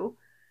 2.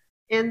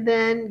 And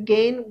then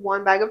gain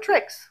 1 bag of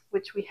tricks,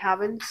 which we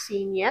haven't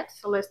seen yet.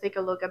 So let's take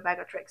a look at bag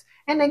of tricks.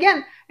 And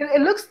again,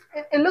 it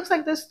looks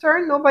like this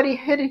turn nobody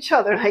hit each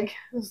other. Like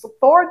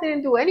Thor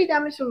didn't do any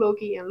damage to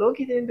Loki, and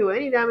Loki didn't do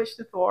any damage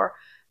to Thor.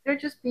 They're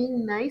just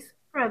being nice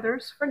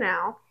brothers for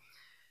now.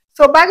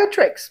 So bag of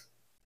tricks.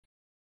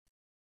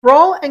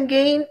 Roll and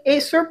gain a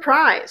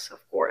surprise. Of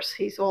course,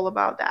 he's all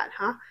about that,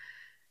 huh?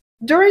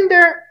 During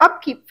their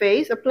upkeep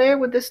phase, a player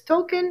with this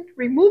token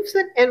removes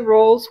it and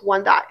rolls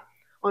 1 die.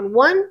 On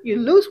 1, you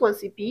lose 1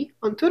 CP.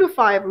 On 2 to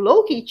 5,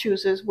 Loki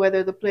chooses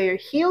whether the player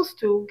heals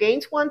 2,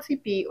 gains 1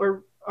 CP,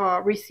 or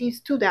receives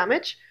 2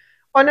 damage.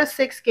 On a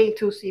 6, gain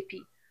 2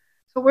 CP.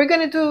 So we're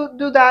going to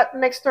do that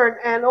next turn.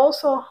 And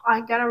also, I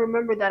got to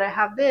remember that I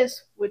have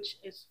this, which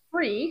is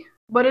free.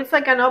 But it's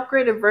like an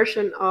upgraded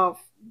version of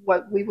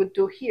what we would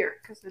do here,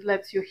 because it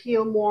lets you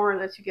heal more, and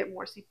lets you get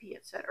more CP,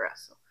 etc.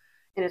 So,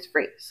 and it's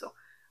free. So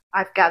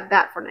I've got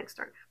that for next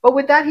turn. But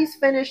with that, he's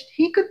finished.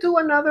 He could do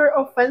another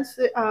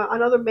offensive,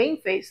 another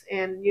main phase,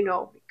 and you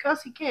know,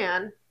 because he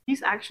can,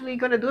 he's actually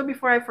going to do it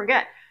before I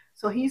forget.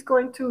 So he's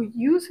going to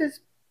use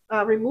his,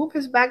 remove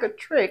his bag of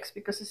tricks,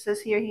 because it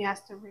says here he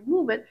has to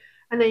remove it,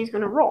 and then he's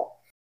going to roll.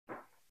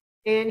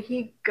 And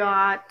he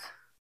got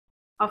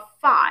a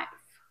 5.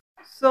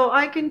 So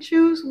I can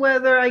choose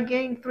whether I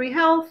gain 3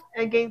 health,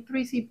 I gain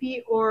 3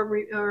 CP, or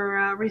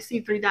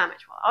receive 3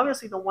 damage. Well,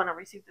 obviously don't want to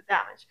receive the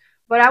damage,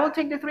 but I will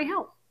take the 3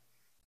 health.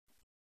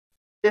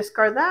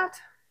 Discard that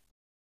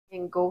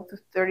and go to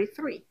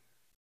 33.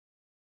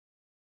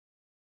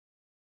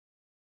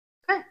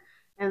 Okay,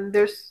 and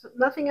there's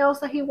nothing else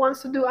that he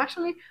wants to do.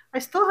 Actually, I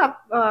still have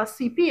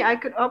CP. I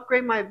could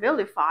upgrade my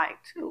Vilify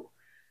too.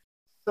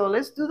 So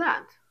let's do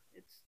that.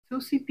 It's 2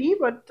 CP,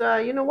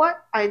 but you know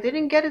what? I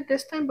didn't get it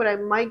this time, but I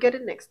might get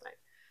it next time.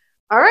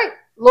 All right,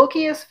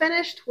 Loki is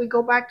finished. We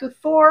go back to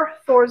Thor.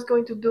 Thor is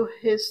going to do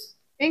his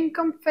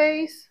income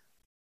phase.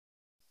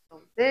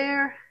 So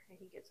there, and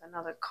he gets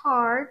another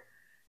card.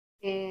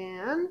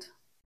 And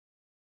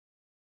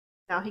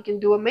now he can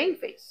do a main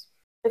phase.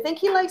 I think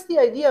he likes the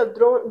idea of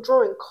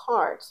drawing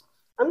cards.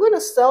 I'm going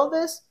to sell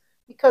this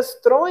because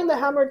throwing the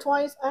hammer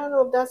twice, I don't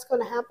know if that's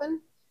going to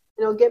happen.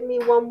 It'll get me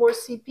 1 more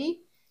CP.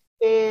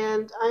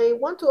 And I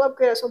want to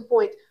upgrade at some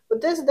point. But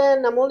this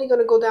then, I'm only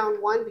going to go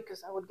down 1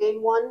 because I would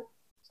gain 1.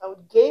 So I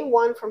would gain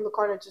 1 from the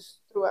card I just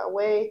threw it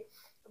away.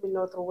 I mean,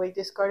 not throw away,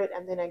 discard it.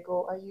 And then I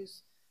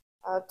use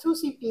 2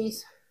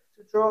 CPs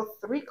to draw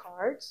 3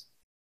 cards.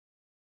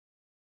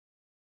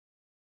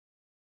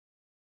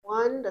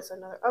 1, that's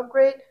another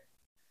upgrade.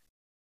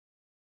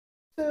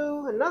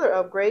 2, another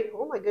upgrade.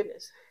 Oh my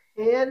goodness.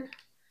 And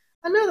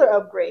another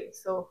upgrade.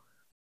 So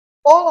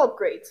all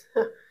upgrades.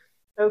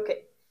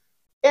 Okay.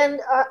 And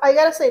I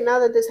gotta say, now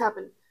that this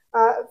happened,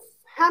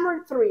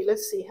 hammer 3,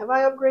 let's see. Have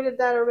I upgraded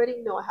that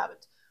already? No, I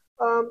haven't.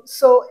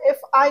 So if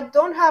I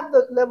don't have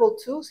the level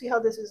 2, see how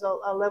this is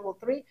a level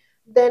 3,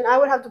 then I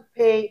would have to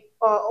pay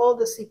all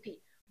the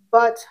CP.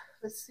 But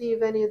let's see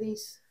if any of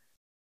these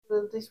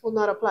will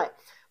not apply.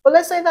 But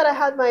let's say that I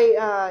had my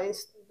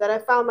that I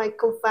found my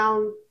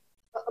confound,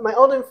 my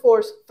Olden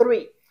Force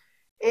 3,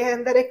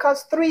 and that it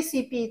costs 3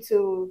 CP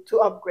to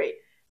upgrade.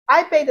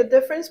 I pay the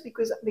difference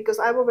because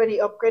I've already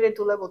upgraded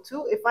to level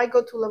 2. If I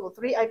go to level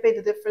 3, I pay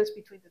the difference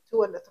between the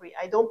 2 and the 3.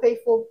 I don't pay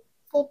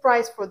full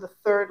price for the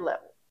 3rd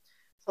level.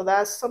 So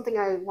that's something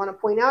I want to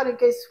point out in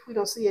case we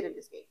don't see it in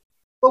this game.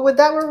 But with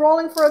that, we're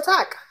rolling for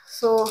attack.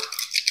 So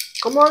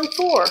come on,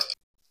 Thor.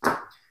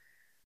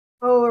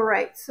 All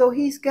right, so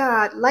he's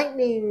got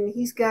lightning,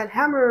 he's got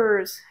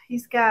hammers,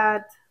 he's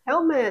got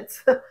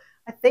helmets.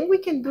 I think we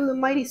can do the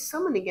mighty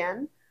summon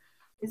again.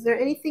 Is there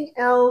anything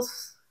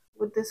else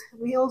with this?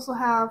 We also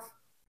have,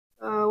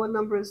 what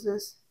number is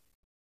this?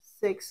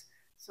 6.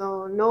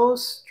 So no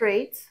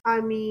straight. I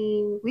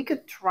mean, we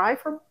could try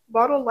for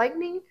bottle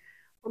lightning.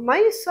 Or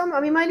mighty summon,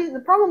 I mean, the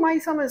problem with mighty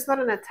summon is not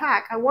an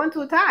attack. I want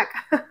to attack.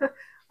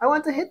 I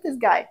want to hit this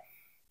guy.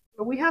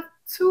 But we have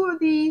 2 of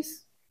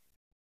these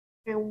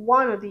and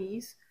 1 of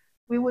these.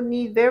 We would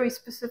need very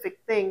specific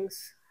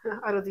things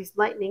out of these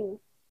lightning.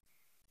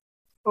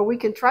 Or we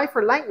can try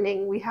for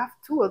lightning. We have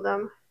 2 of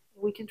them.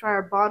 We can try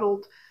our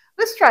bottled.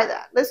 Let's try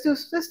that. Let's do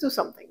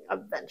something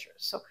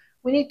adventurous. So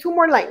we need 2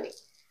 more lightning.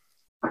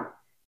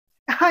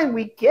 And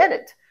we get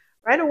it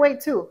right away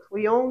too.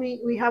 We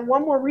have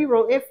 1 more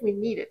reroll if we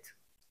need it.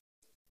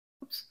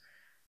 Oops.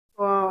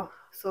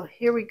 So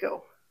here we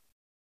go.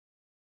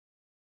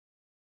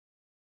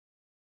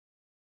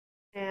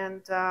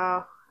 And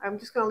I'm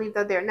just gonna leave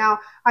that there. Now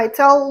I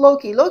tell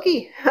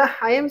Loki,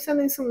 I am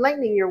sending some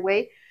lightning your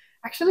way.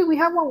 Actually, we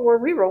have 1 more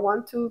reroll.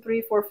 1, 2,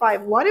 3, 4,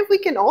 5. What if we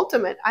can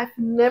ultimate? I've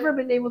never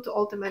been able to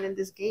ultimate in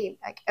this game,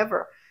 like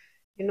ever.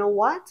 You know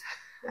what?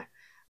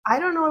 I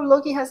don't know if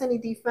Loki has any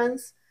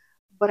defense,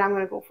 but I'm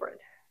gonna go for it.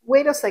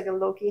 Wait a second,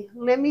 Loki.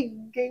 Let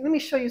me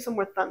show you some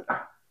more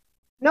thunder.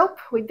 Nope,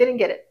 we didn't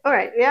get it. All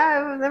right,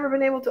 yeah, I've never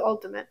been able to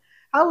ultimate.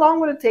 How long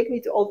would it take me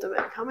to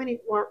ultimate? How many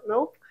more?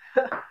 Nope.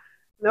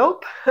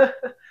 Nope.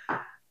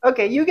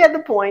 Okay, you get the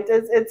point.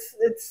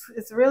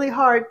 It's really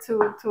hard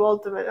to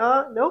ultimate.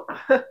 Oh, nope.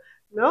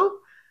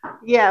 Nope.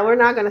 Yeah, we're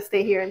not gonna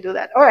stay here and do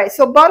that. All right,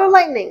 so bottle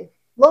lightning.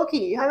 Loki,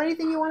 you have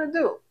anything you want to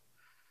do?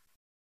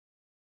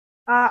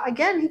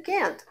 Again, he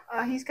can't.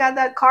 He's got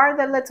that card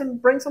that lets him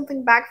bring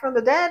something back from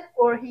the dead,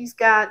 or he's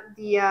got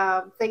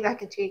the thing that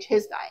can change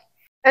his die.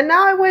 And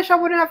now I wish I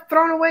wouldn't have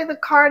thrown away the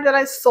card that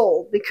I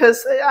sold,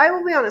 because I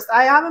will be honest,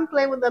 I haven't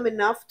played with them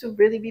enough to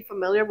really be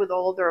familiar with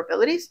all of their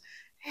abilities.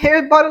 Here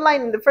at Bottle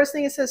Lightning, the first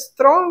thing it says,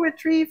 throw and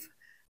retrieve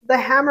the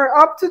hammer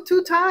up to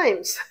 2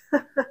 times.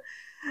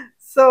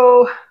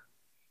 So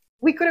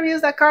we could have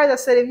used that card that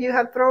said if you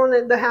had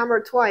thrown the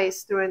hammer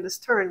twice during this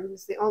turn.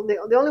 It's the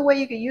only way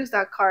you could use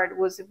that card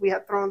was if we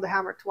had thrown the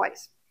hammer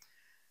twice.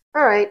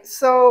 All right,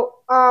 so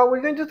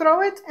we're going to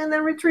throw it and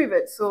then retrieve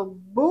it. So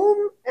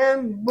boom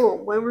and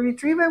boom. When we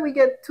retrieve it, we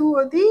get 2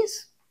 of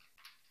these.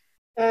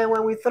 And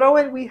when we throw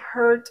it, we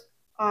hurt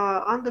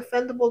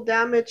undefendable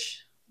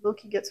damage.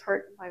 Loki gets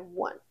hurt by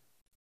 1.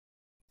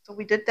 So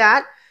we did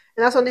that.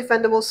 And that's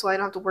undefendable, so I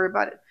don't have to worry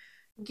about it.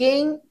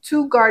 Gain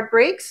 2 guard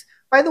breaks.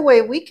 By the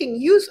way, we can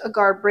use a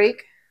guard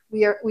break.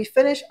 We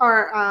finish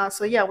our,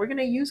 so yeah, we're going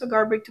to use a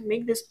guard break to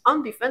make this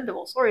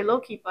undefendable. Sorry,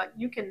 Loki, but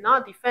you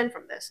cannot defend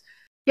from this.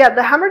 Yeah,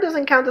 the hammer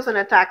doesn't count as an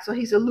attack, so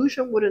his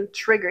illusion wouldn't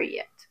trigger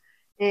yet.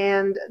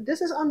 And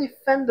this is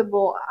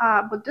undefendable,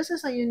 but this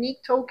is a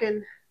unique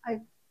token.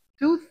 I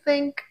do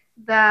think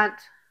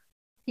that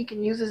he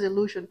can use his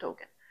illusion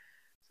token.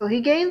 So he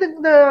gained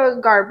the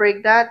guard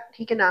break that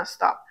he cannot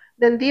stop.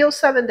 Then deal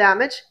 7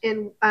 damage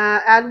and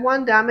add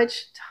 1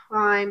 damage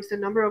times the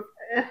number of...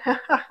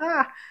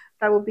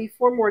 that would be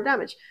 4 more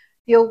damage.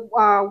 Deal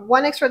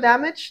 1 extra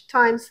damage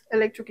times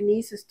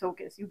electrokinesis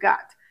tokens you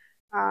got.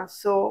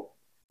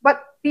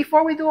 But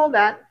before we do all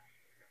that,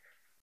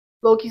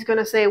 Loki's going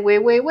to say,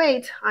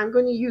 wait, I'm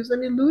going to use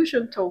an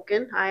illusion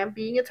token. I am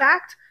being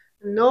attacked.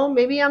 No,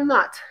 maybe I'm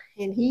not.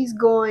 And he's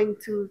going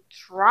to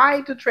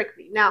try to trick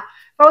me. Now,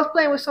 if I was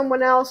playing with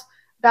someone else,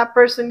 that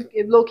person,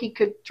 Loki,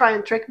 could try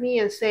and trick me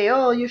and say,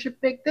 oh, you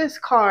should pick this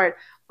card.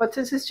 But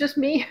since it's just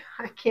me,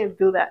 I can't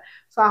do that.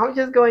 So I'm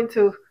just going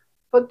to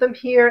put them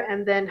here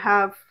and then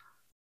have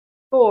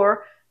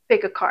Thor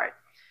pick a card.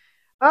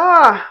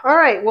 All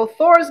right. Well,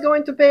 Thor is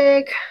going to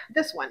pick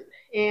this one.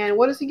 And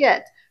what does he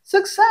get?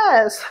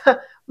 Success!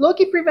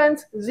 Loki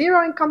prevents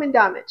 0 incoming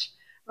damage.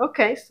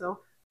 Okay, so...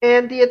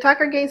 And the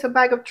attacker gains a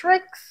bag of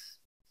tricks.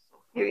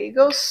 Here you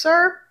go,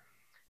 sir.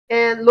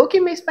 And Loki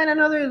may spend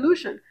another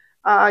illusion.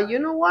 You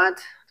know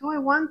what? Do I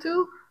want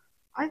to?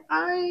 I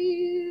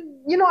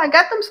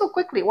got them so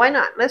quickly. Why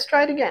not? Let's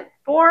try it again.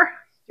 Thor,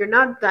 you're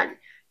not done.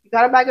 You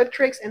got a bag of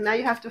tricks, and now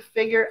you have to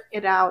figure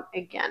it out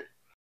again.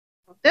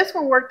 This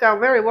one worked out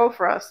very well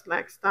for us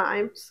next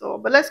time.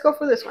 But let's go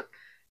for this one.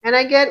 And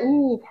I get,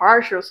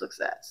 partial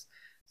success.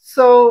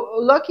 So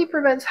Loki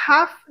prevents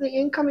half the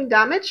incoming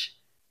damage.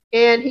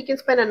 And he can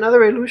spend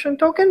another illusion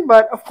token,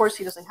 but of course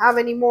he doesn't have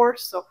any more.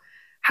 So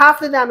half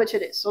the damage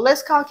it is. So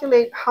let's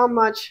calculate how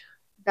much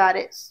that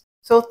is.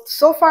 So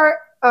far,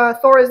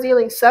 Thor is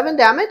dealing 7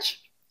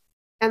 damage.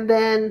 And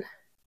then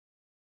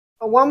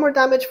 1 more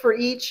damage for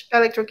each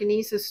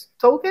electrokinesis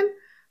token.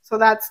 So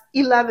that's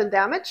 11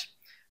 damage.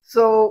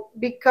 So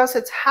because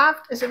it's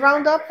half, is it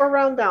round up or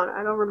round down?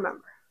 I don't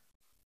remember.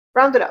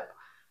 Round it up.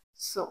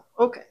 So,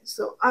 okay,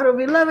 so out of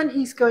 11,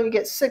 he's going to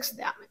get 6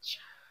 damage.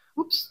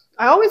 Oops,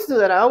 I always do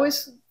that. I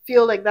always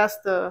feel like that's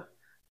the,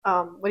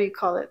 what do you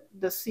call it?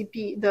 The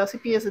CP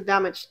is a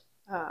damage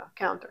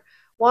counter.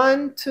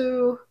 1,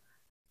 2,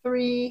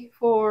 3,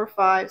 4,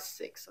 5,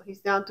 6. So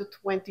he's down to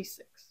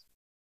 26.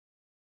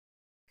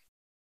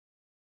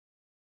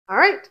 All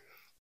right,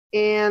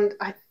 and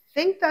I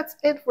think that's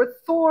it for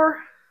Thor.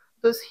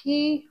 Does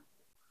he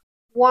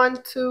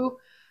want to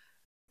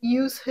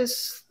use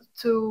his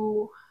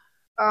to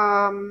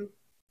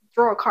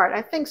draw a card?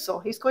 I think so.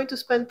 He's going to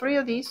spend 3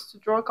 of these to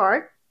draw a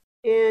card,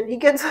 and he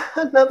gets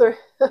another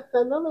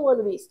one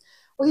of these.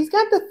 Well, he's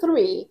got the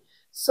 3.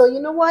 So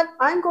you know what?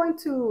 I'm going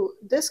to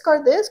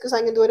discard this because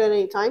I can do it at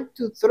any time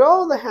to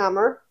throw the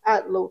hammer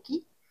at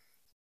Loki,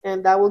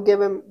 and that will give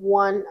him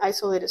 1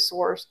 isolated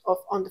source of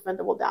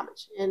undefendable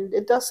damage. And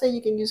it does say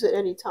you can use it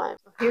any time.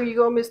 So here you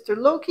go, Mr.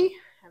 Loki,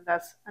 and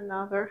that's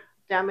another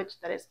damage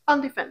that is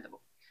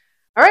undefendable.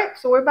 All right,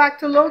 so we're back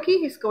to Loki.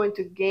 He's going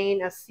to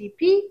gain a CP.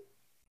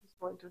 He's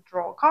going to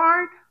draw a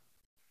card.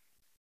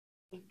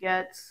 He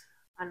gets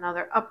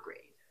another upgrade.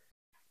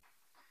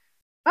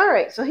 All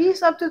right, so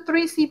he's up to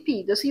 3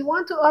 CP. Does he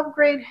want to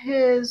upgrade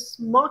his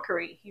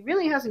Mockery? He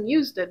really hasn't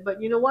used it,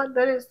 but you know what?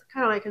 That is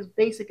kind of like his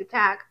basic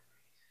attack.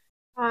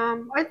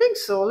 I think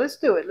so. Let's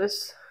do it.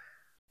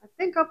 I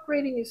think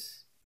upgrading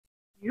is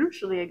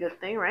usually a good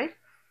thing, right?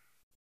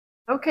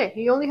 Okay,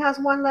 he only has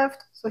 1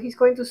 left, so he's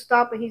going to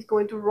stop and he's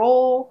going to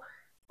roll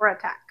for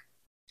attack.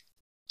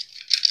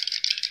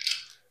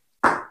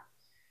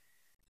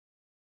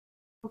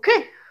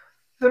 Okay,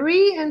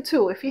 3 and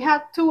 2. If he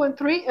had 2 and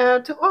 3,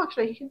 oh,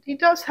 actually, he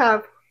does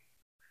have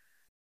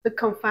the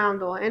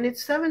Confoundo, and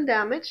it's 7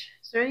 damage.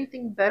 Is there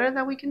anything better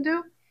that we can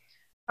do?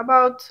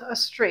 About a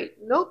straight?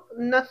 Nope,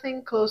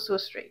 nothing close to a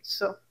straight.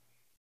 So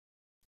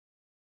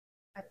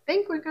I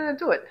think we're going to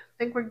do it. I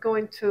think we're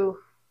going to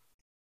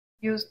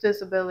use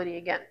this ability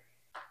again.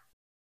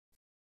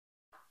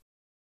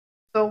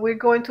 So we're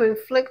going to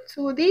inflict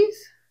 2 of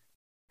these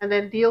and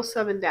then deal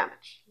 7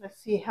 damage.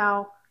 Let's see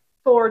how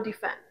Thor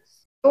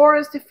defends. Thor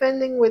is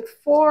defending with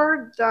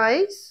 4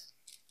 dice.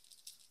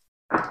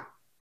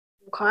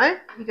 Okay,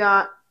 he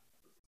got a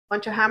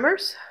bunch of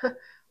hammers,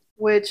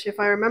 which, if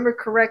I remember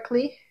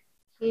correctly,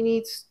 he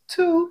needs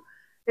 2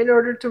 in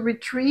order to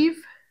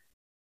retrieve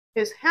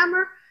his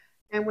hammer.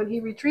 And when he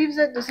retrieves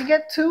it, does he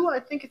get 2? I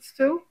think it's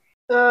 2.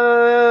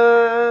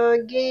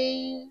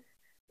 Gain.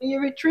 When you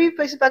retrieve,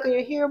 place it back on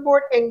your hero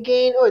board and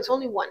gain. Oh, it's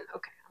only 1.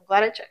 Okay, I'm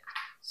glad I checked.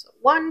 So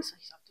 1, so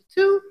he's up to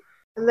 2.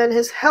 And then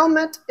his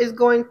helmet is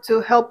going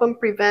to help him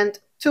prevent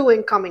 2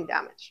 incoming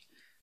damage.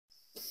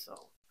 So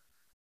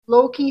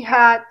Loki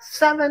had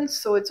 7,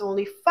 so it's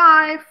only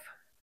 5.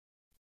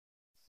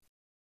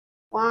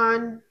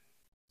 1,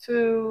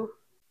 2,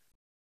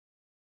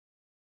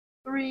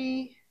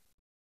 3,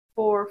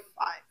 4,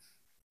 5.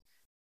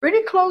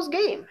 Pretty close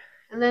game.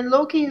 And then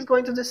Loki is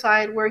going to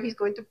decide where he's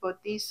going to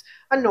put these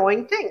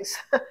annoying things.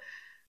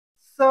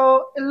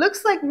 So it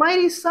looks like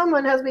Mighty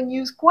Summon has been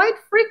used quite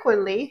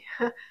frequently.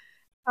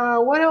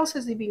 What else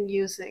has he been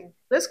using?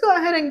 Let's go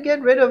ahead and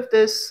get rid of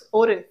this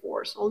Odin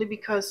Force, only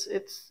because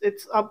it's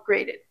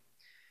upgraded.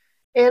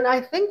 And I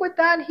think with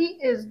that, he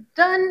is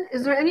done.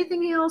 Is there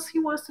anything else he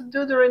wants to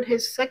do during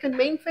his second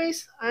main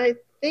phase? I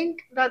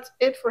think that's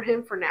it for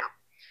him for now.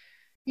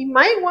 He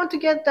might want to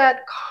get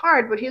that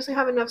card, but he doesn't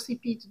have enough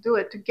CP to do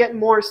it, to get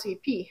more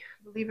CP,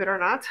 believe it or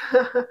not.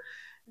 Is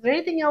there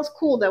anything else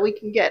cool that we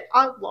can get?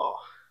 Outlaw.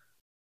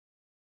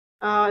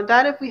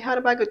 That if we had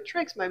a bag of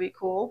tricks might be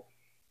cool.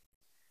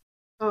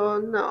 Oh,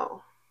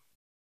 no.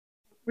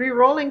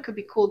 Rerolling could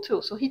be cool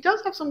too. So he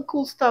does have some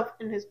cool stuff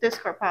in his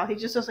discard pile. He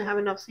just doesn't have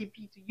enough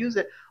CP to use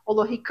it,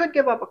 although he could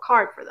give up a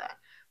card for that.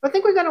 But I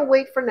think we're going to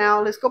wait for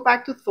now. Let's go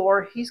back to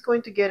Thor. He's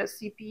going to get a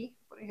CP.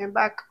 Putting him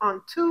back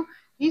on 2.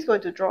 He's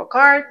going to draw a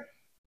card.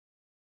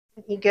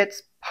 And he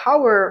gets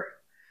Power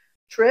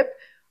Trip,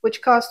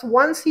 which costs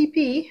 1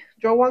 CP,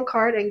 draw 1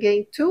 card, and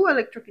gain 2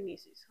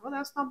 Electrokinesis. Oh,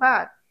 that's not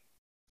bad.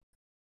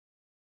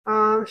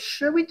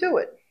 Should we do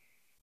it?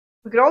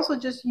 We could also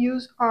just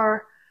use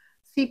our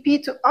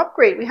CP to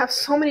upgrade. We have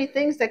so many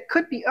things that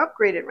could be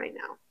upgraded right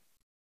now.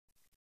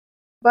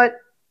 But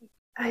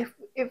if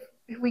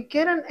we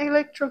get an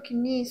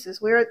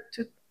Electrokinesis, we're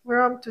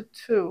up to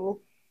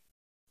 2.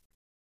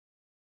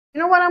 You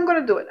know what? I'm going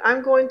to do it.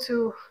 I'm going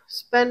to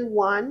spend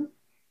 1,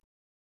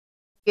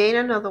 gain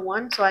another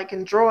 1, so I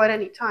can draw at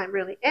any time,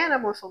 really. And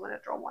I'm also going to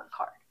draw 1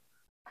 card.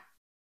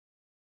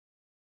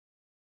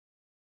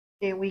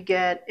 And we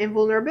get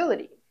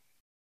Invulnerability.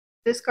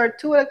 Discard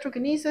 2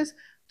 Electrokinesis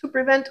to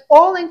prevent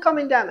all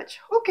incoming damage.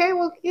 Okay,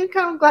 well, you're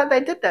kind of glad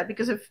I did that,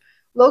 because if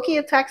Loki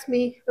attacks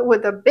me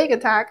with a big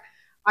attack,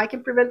 I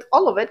can prevent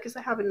all of it because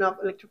I have enough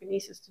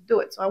Electrokinesis to do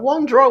it. So I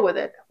won't draw with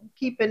it. I'm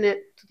keeping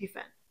it to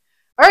defend.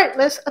 All right,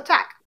 let's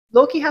attack.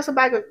 Loki has a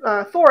bag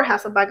of, Thor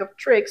has a bag of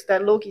tricks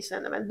that Loki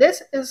sent him, and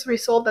this is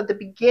resolved at the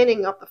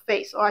beginning of the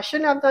phase. So I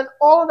shouldn't have done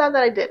all of that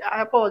I did.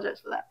 I apologize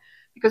for that,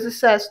 because it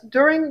says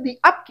during the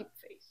upkeep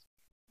phase.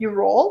 You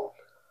roll.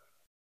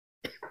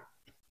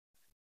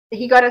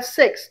 He got a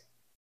 6.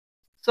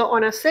 So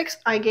on a 6,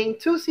 I gain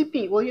 2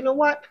 CP. Well, you know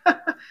what?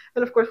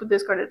 And of course, we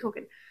discard a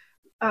token.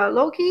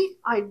 Loki,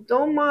 I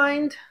don't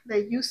mind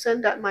that you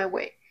send that my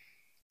way.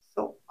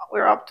 So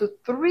we're up to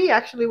 3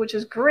 actually, which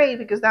is great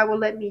because that will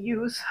let me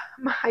use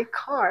my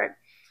card.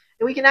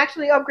 And we can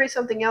actually upgrade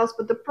something else,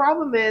 but the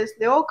problem is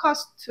they all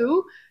cost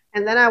 2,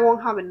 and then I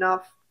won't have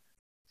enough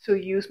to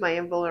use my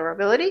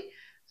invulnerability.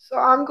 So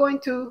I'm going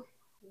to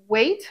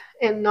wait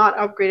and not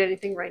upgrade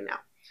anything right now.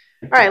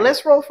 All right,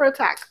 let's roll for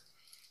attack.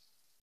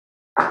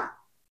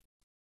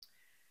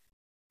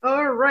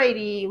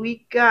 Alrighty,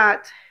 we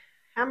got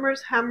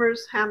hammers,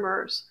 hammers,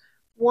 hammers.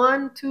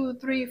 1, 2,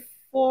 3,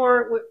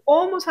 4. We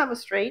almost have a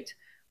straight.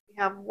 We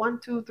have 1,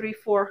 2, 3,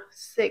 4,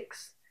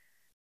 6.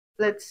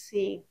 Let's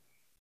see.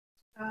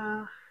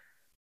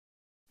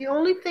 The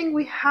only thing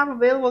we have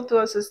available to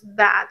us is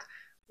that.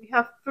 We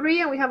have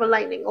 3 and we have a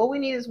lightning. All we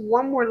need is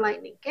 1 more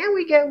lightning. Can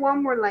we get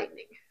 1 more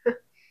lightning?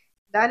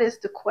 That is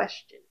the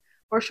question.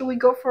 Or should we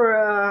go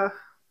for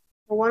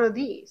one of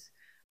these?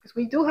 Because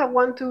we do have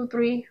 1, 2,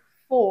 3,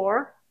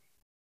 4.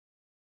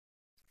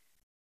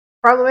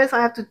 Problem is,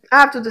 I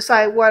have to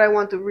decide what I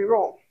want to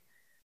reroll.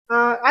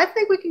 I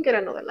think we can get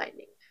another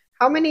lightning.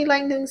 How many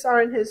lightnings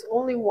are in his?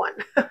 Only 1.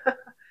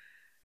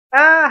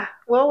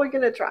 Well, we're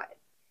gonna try it.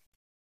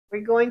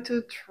 We're going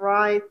to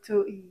try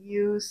to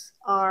use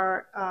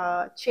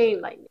our chain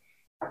lightning.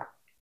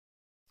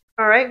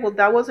 All right. Well,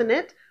 that wasn't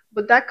it,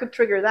 but that could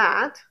trigger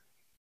that.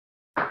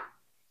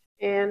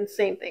 And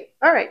same thing.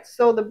 All right.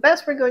 So the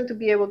best we're going to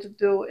be able to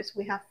do is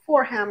we have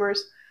 4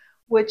 hammers,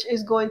 which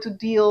is going to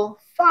deal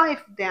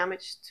 5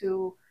 damage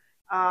to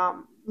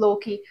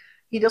Loki.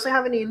 He doesn't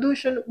have any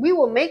illusion. We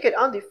will make it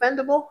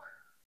undefendable,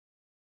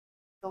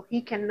 so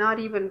he cannot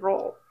even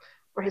roll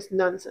for his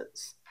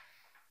nonsense.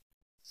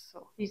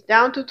 So he's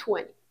down to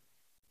 20.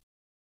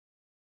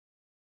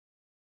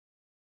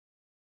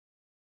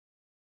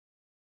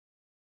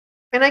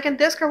 And I can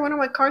discard one of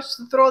my cards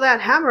to throw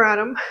that hammer at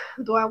him.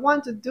 Do I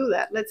want to do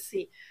that? Let's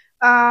see.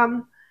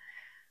 Oh,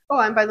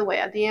 and by the way,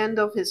 at the end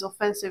of his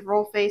offensive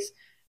roll phase,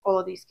 all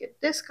of these get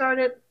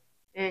discarded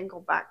and go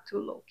back to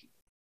Loki.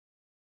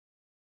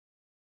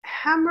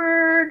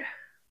 Hammered.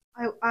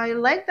 I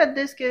like that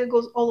this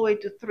goes all the way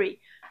to 3.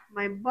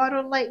 My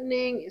bottle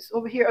lightning is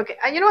over here. Okay,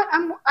 you know what?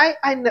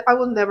 I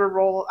will never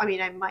roll. I mean,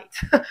 I might,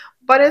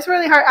 but it's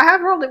really hard. I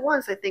have rolled it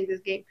once, I think, this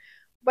game,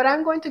 but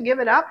I'm going to give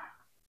it up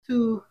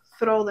to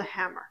throw the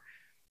hammer.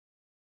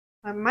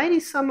 My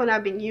mighty summon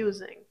I've been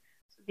using.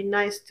 It'd be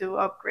nice to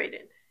upgrade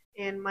it.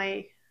 And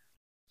my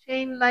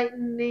chain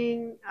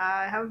lightning,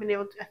 I haven't been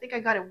able to. I think I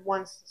got it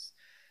once.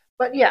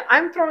 But yeah,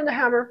 I'm throwing the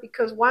hammer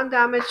because 1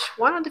 damage,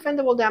 1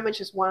 undefendable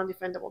damage is 1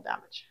 undefendable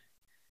damage.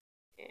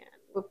 And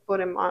we'll put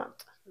him on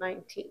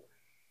 19.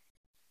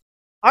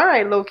 All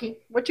right, Loki,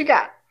 what you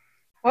got?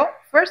 Well,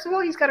 first of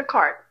all, he's got a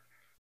card.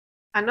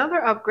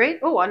 Another upgrade.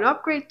 Oh, an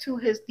upgrade to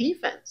his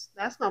defense.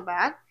 That's not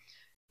bad.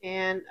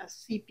 And a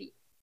CP.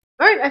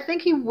 All right, I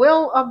think he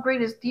will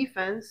upgrade his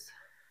defense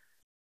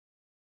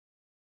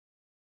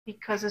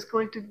because it's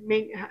going to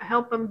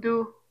help him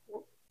do.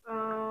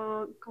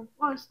 Well,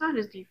 it's not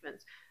his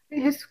defense.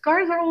 His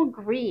cards are all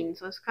green,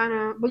 so it's kind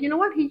of. But you know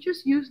what? He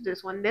just used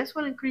this one. This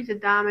one increases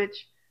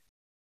damage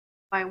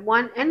by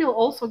 1, and it'll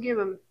also give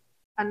him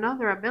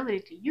another ability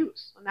to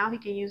use. So now he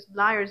can use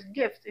Liar's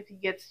Gift if he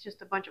gets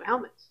just a bunch of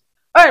helmets.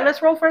 All right,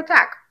 let's roll for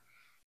attack.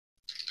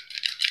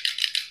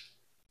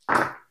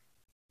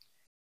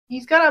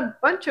 He's got a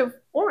bunch of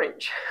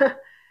orange. He's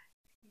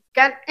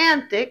got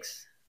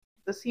antics.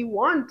 Does he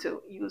want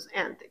to use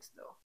antics,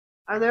 though?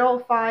 Are they all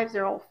 5s?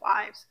 They're all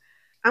 5s.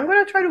 I'm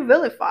going to try to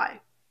vilify.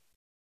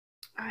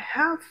 I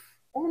have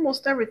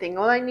almost everything.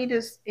 All I need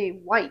is a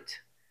white.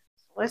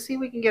 So let's see if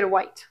we can get a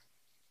white.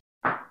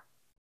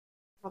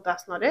 Well,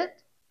 that's not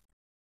it.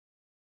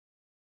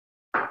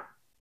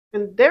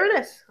 And there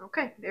it is.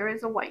 Okay, there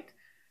is a white.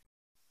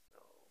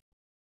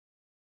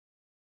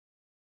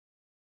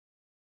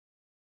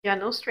 Yeah,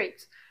 no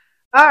straights.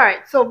 All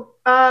right, so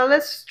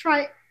let's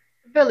try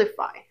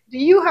vilify. Do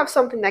you have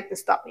something that can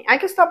stop me? I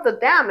can stop the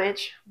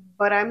damage,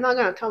 but I'm not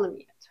going to tell him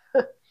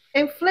yet.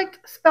 Inflict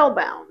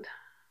spellbound.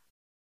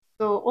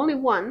 So only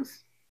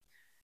once.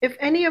 If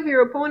any of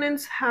your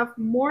opponents have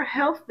more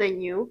health than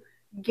you,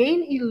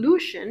 gain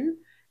illusion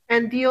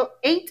and deal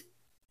 8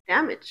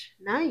 damage.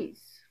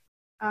 Nice.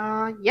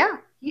 Yeah,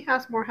 he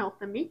has more health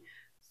than me.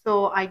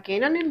 So I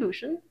gain an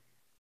illusion.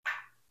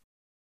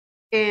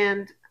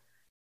 And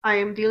I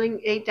am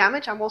dealing 8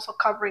 damage. I'm also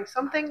covering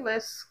something.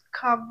 Let's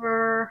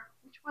cover.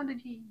 Which one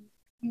did he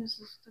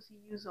use? Does he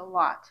use a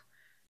lot?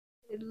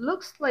 It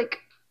looks like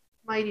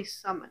Mighty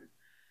Summon.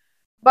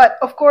 But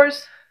of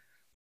course,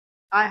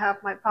 I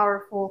have my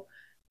powerful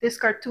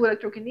discard 2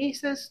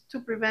 electrokinesis to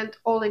prevent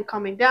all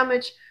incoming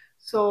damage.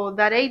 So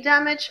that 8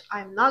 damage,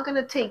 I'm not going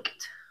to take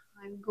it.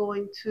 I'm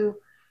going to.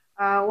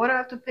 What do I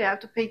have to pay? I have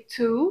to pay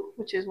 2,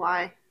 which is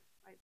why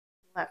I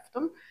left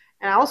them.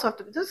 And I also have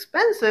to. It's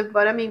expensive,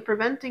 but I mean,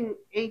 preventing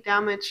 8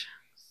 damage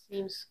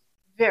seems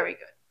very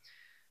good.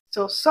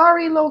 So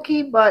sorry,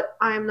 Loki, but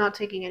I am not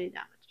taking any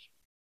damage.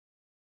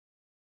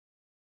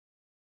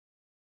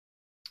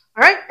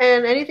 All right,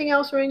 and anything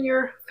else in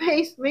your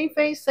phase, main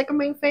phase, second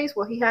main phase?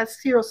 Well, he has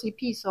 0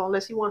 CP, so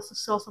unless he wants to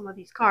sell some of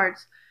these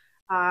cards,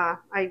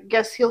 I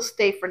guess he'll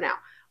stay for now.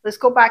 Let's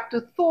go back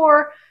to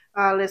Thor.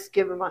 Let's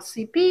give him a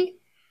CP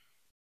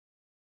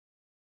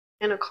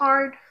and a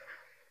card.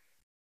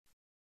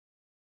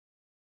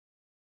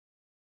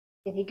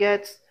 And he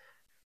gets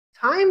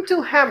Time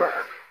to Hammer.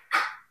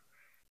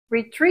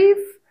 Retrieve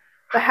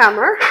the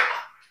hammer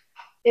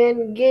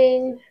and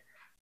gain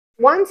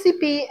 1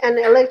 CP and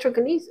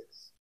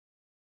electrokinesis.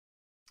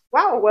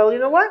 Wow, well, you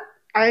know what?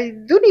 I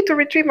do need to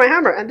retrieve my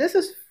hammer, and this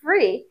is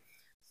free.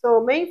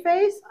 So main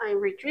phase,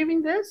 I'm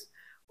retrieving this,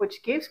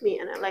 which gives me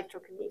an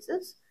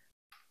electrokinesis.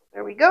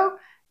 There we go.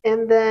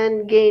 And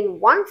then gain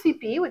 1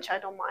 CP, which I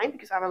don't mind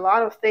because I have a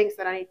lot of things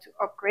that I need to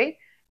upgrade.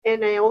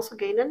 And I also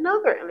gain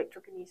another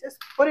electrokinesis,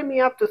 putting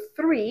me up to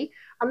 3.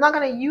 I'm not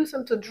going to use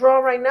them to draw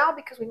right now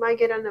because we might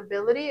get an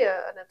ability,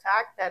 an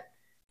attack that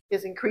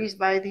is increased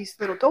by these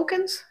little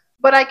tokens.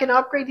 But I can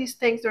upgrade these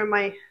things during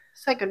my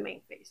second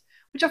main phase.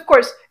 Which, of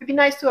course, it'd be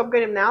nice to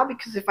upgrade them now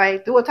because if I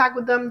do attack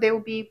with them, they will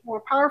be more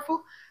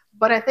powerful.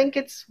 But I think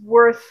it's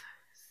worth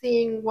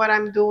seeing what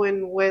I'm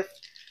doing with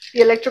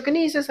the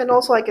electrokinesis, and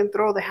also I can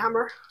throw the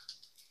hammer.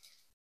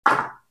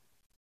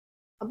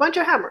 A bunch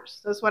of hammers.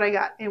 That's what I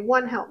got. And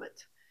 1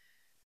 helmet.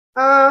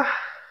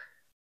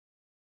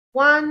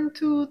 1,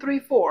 2, 3,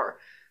 4.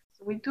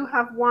 So we do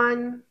have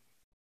 1,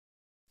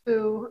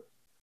 2,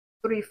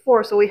 3,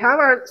 4. So we have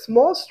our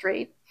small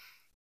straight.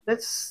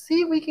 Let's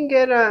see if we can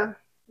get a.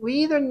 We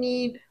either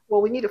need.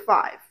 Well, we need a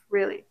 5,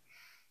 really.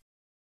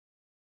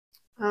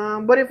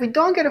 But if we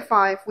don't get a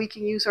 5, we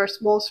can use our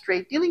small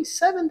straight, dealing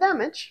 7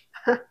 damage.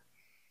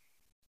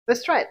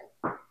 Let's try it.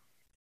 We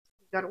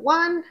got a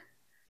 1.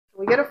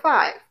 We get a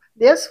 5.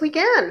 Yes, we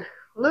can.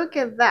 Look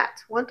at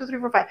that. 1, 2, 3,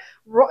 4, 5.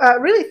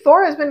 Really,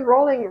 Thor has been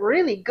rolling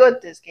really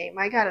good this game,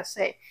 I gotta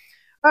say.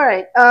 All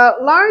right.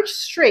 Large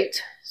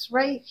straight is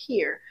right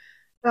here.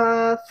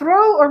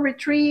 Throw or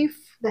retrieve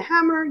the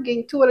hammer,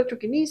 gain 2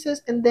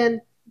 electrokinesis, and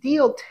then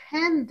deal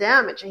 10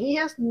 damage. And he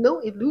has no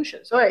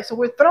illusions. All right, so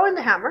we're throwing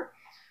the hammer,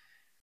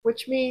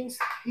 which means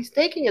he's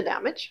taking a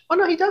damage. Oh,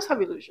 no, he does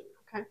have illusion.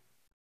 Okay.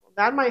 Well,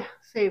 that might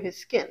save his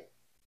skin.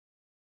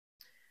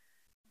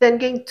 Then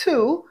gain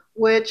 2,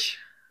 which,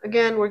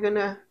 again, we're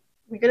gonna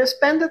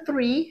spend the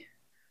 3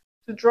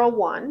 to draw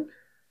 1,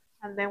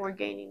 and then we're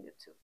gaining the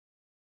 2.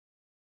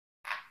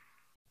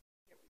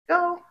 Here we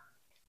go.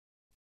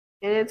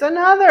 And it's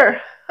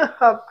another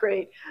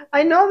upgrade.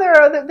 I know there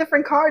are other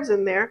different cards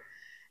in there.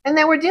 And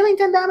then we're dealing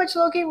 10 damage,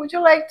 Loki. Would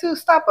you like to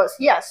stop us?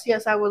 Yes,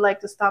 I would like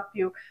to stop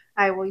you.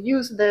 I will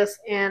use this,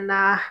 and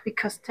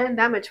because 10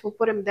 damage will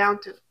put him down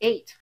to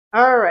 8.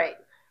 All right.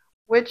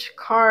 Which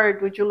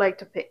card would you like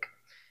to pick?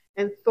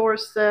 And Thor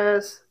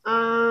says,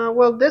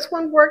 well, this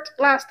one worked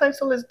last time,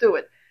 so let's do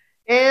it.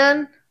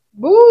 And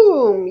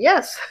boom,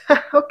 yes.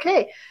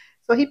 Okay,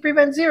 so he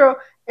prevents 0,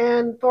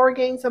 and Thor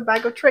gains a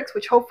bag of tricks,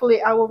 which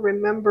hopefully I will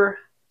remember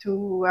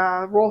to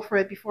roll for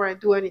it before I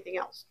do anything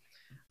else.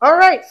 All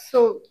right,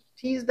 so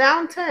he's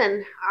down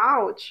 10.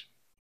 Ouch.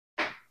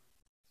 I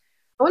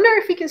wonder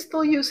if he can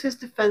still use his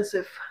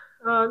defensive.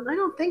 I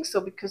don't think so,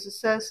 because it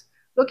says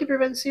Loki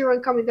prevents 0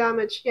 incoming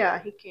damage. Yeah,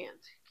 he can't.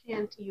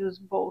 Can't use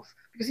both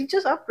because he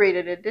just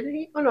upgraded it, didn't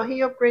he? Oh no, he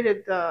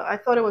upgraded the. I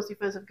thought it was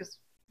defensive because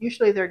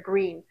usually they're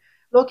green.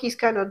 Loki's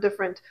kind of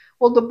different.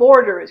 Well, the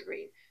border is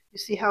green. You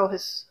see how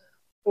his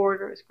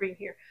border is green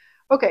here.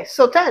 Okay,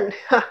 so 10.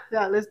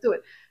 Yeah, let's do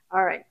it.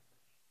 All right.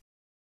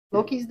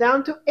 Loki's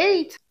down to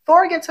 8.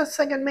 Thor gets a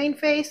second main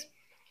phase.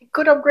 He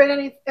could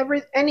upgrade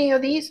any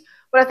of these,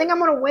 but I think I'm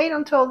gonna wait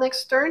until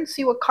next turn,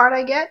 see what card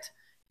I get,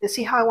 and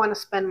see how I want to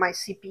spend my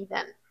CP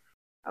then.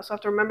 I also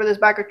have to remember this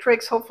bag of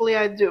tricks. Hopefully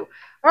I do.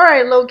 All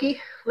right, Loki,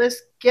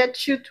 let's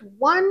get you to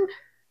 1. Let's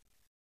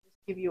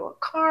give you a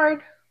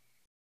card.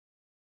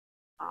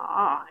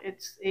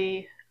 It's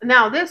a.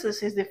 Now this is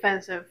his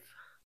defensive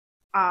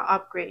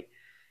upgrade.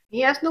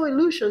 He has no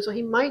illusion, so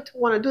he might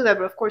want to do that,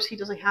 but of course he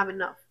doesn't have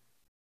enough.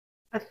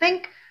 I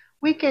think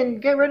we can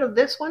get rid of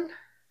this one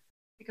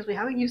because we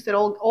haven't used it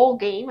all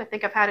game. I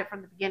think I've had it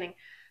from the beginning.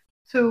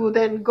 To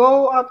then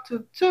go up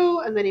to 2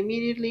 and then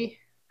immediately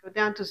go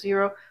down to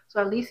 0. So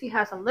at least he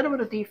has a little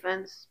bit of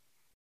defense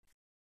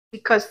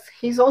because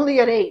he's only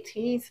at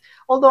 8.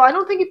 Although I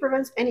don't think he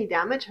prevents any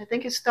damage. I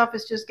think his stuff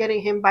is just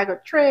getting him bag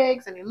of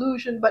tricks and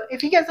illusion. But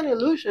if he gets an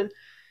illusion,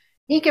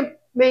 he can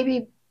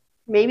maybe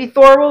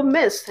Thor will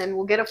miss and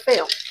we'll get a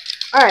fail.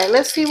 All right,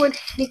 let's see what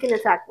he can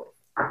attack with.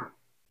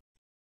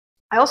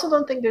 I also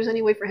don't think there's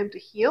any way for him to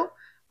heal.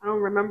 I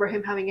don't remember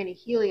him having any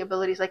healing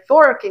abilities. Like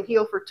Thor can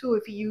heal for 2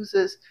 if he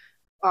uses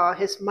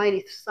his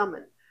mighty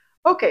summon.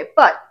 Okay,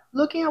 but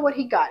looking at what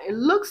he got, it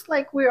looks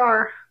like we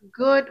are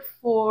good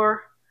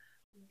for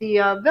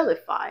the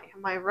Vilify.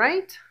 Am I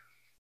right?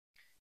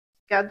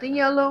 He's got the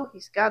yellow,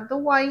 he's got the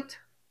white,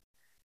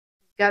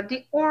 he's got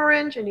the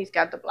orange, and he's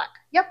got the black.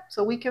 Yep,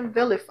 so we can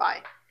Vilify.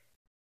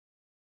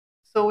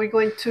 So we're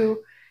going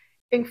to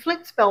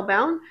inflict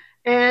Spellbound,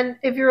 And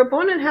if your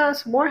opponent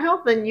has more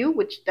health than you,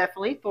 which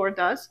definitely Thor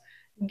does,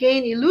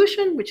 gain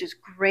illusion, which is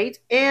great,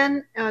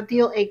 and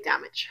deal 8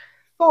 damage.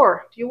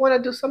 Thor, do you want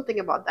to do something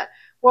about that?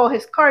 Well,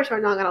 his cards are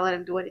not going to let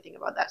him do anything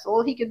about that. So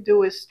all he can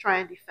do is try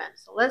and defend.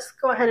 So let's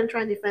go ahead and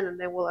try and defend, and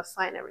then we'll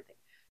assign everything.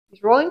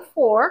 He's rolling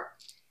 4.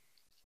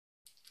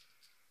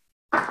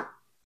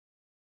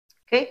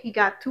 Okay, he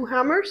got 2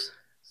 hammers.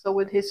 So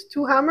with his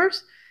 2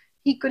 hammers,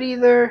 he could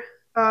either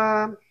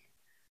throw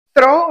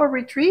or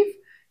retrieve.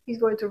 He's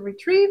going to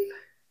retrieve.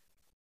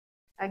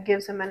 That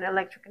gives him an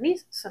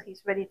electrokinesis, so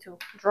he's ready to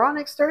draw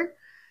next turn.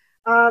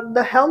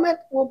 The helmet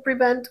will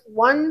prevent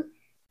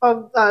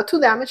 2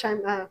 damage.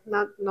 I'm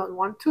not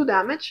 1, 2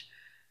 damage.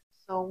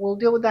 So we'll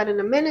deal with that in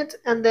a minute.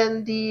 And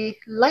then the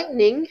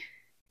lightning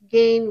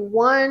gain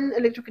 1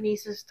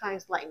 electrokinesis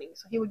times lightning.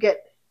 So he would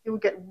get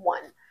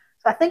 1.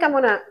 So I think I'm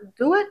gonna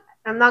do it.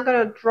 I'm not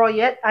gonna draw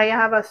yet. I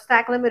have a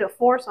stack limit of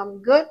 4, so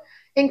I'm good.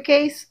 In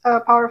case a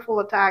powerful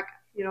attack,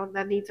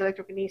 that needs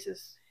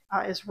electrokinesis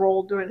is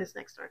rolled during his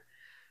next turn.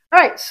 All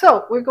right,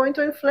 so we're going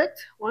to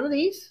inflict one of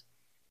these.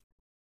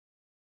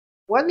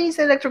 What needs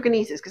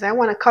electrokinesis? Because I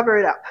want to cover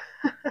it up.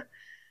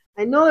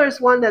 I know there's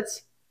one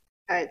that's,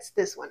 it's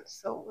this one.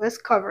 So let's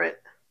cover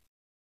it.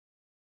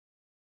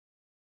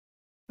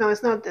 No,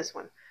 it's not this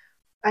one.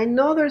 I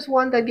know there's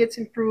one that gets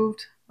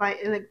improved by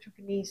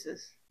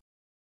electrokinesis.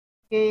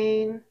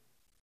 Gain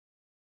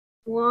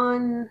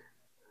 1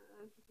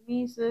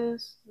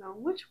 electrokinesis. No,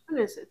 which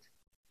one is it?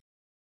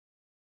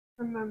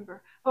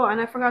 Remember. Oh, and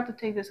I forgot to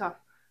take this off.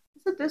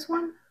 Is it this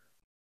one?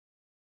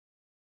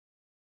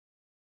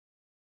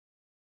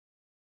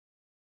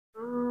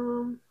 I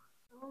don't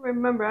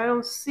remember. I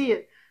don't see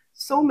it.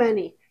 So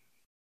many.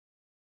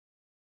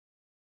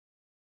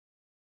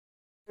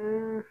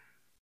 Oh,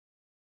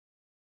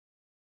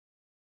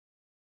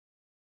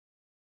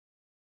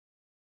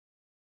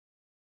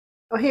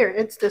 here,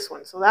 it's this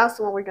one. So that's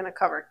the one we're going to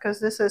cover, because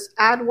this is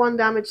add 1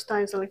 damage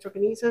times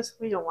electrokinesis.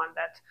 We don't want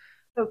that.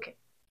 Okay.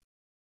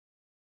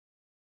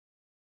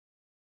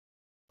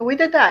 So we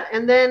did that,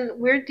 and then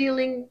we're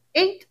dealing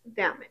 8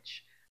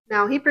 damage.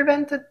 Now, he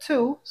prevented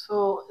 2,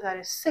 so that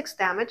is 6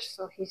 damage,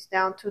 so he's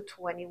down to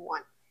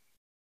 21.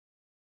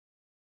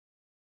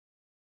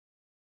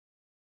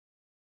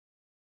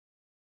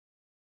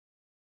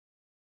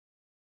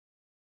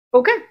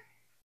 Okay.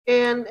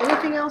 And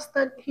anything else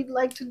that he'd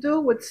like to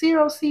do with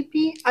 0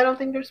 CP? I don't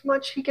think there's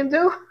much he can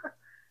do.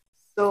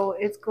 So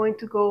it's going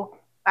to go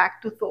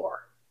back to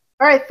Thor.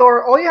 All right,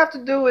 Thor, all you have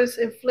to do is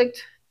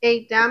inflict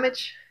 8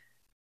 damage,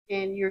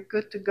 and you're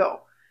good to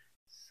go.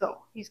 So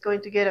he's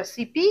going to get a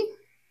CP. He's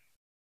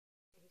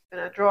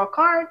going to draw a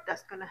card.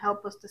 That's going to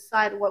help us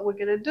decide what we're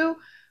going to do.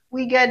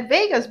 We get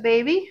Vegas,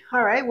 baby.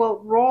 All right,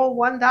 well, roll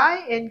 1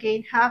 die and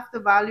gain half the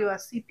value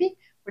as CP.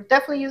 We're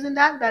definitely using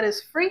that. That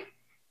is free.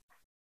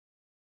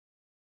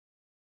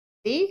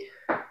 See?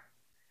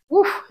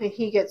 Woof, and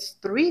he gets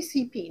 3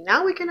 CP.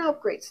 Now we can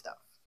upgrade stuff.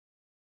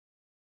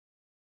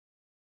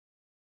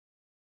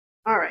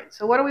 All right,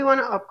 so what do we want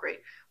to upgrade?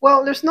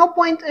 Well, there's no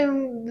point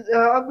in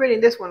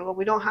upgrading this one, but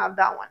we don't have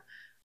that one.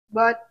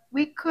 But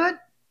we could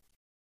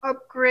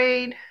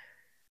upgrade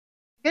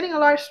getting a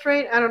large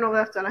straight. I don't know if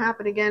that's going to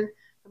happen again.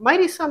 The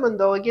Mighty Summon,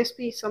 though, it gives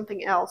me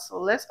something else. So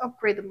let's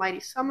upgrade the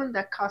Mighty Summon.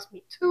 That cost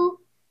me 2.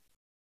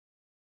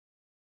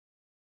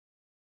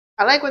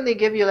 I like when they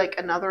give you like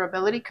another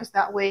ability, because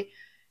that way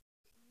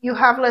you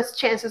have less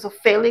chances of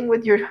failing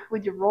with your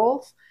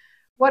rolls.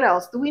 What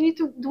else? Do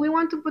we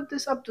want to put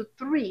this up to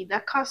 3?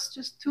 That costs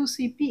just 2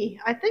 CP.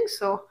 I think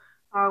so.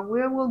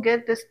 We will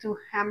get this to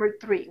hammer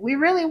 3. We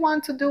really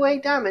want to do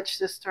 8 damage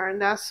this turn.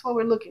 That's what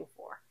we're looking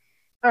for.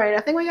 All right, I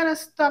think we're going to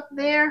stop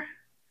there.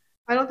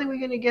 I don't think we're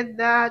going to get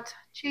that.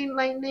 Chain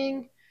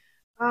Lightning.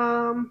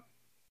 Yeah,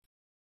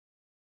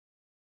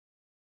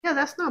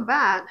 that's not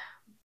bad.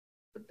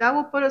 But that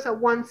will put us at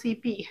 1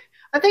 CP.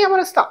 I think I'm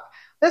going to stop.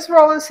 Let's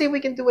roll and see if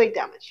we can do 8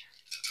 damage.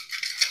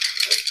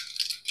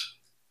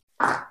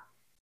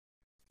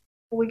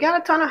 We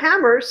got a ton of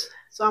hammers,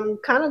 so I'm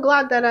kind of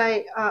glad that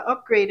I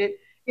upgraded.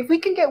 If we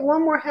can get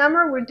 1 more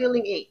hammer, we're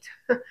dealing 8.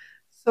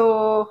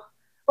 So,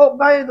 oh,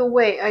 by the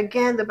way,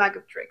 again, the bag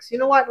of tricks. You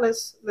know what?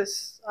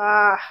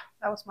 That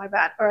was my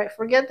bad. All right,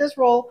 forget this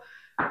roll.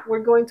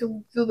 We're going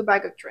to do the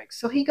bag of tricks.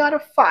 So he got a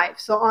 5.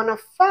 So on a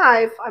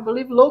 5, I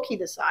believe Loki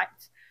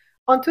decides.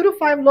 On 2 to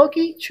 5,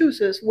 Loki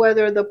chooses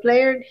whether the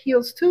player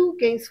heals 2,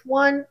 gains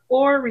 1,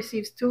 or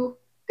receives 2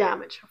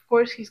 damage. Of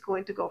course, he's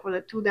going to go for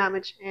the 2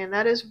 damage, and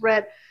that is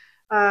red.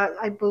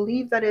 I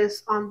believe that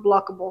is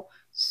unblockable.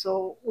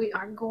 So we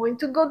are going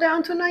to go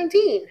down to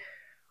 19.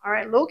 All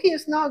right, Loki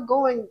is not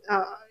going,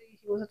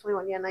 he was at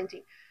 21, yeah,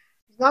 19.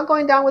 He's not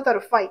going down without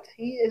a fight.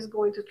 He is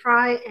going to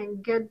try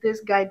and get this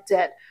guy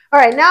dead.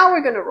 All right, now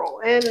we're going to roll.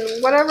 And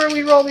whatever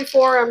we rolled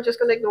before, I'm just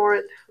going to ignore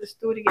it. Let's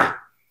do it again.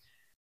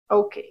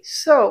 Okay,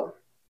 so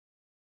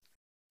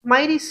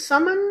Mighty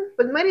Summon,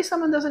 but Mighty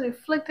Summon doesn't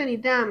inflict any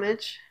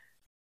damage.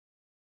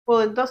 Well,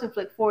 it does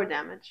inflict 4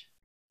 damage.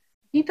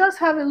 He does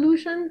have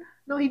illusion.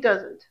 No, he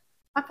doesn't.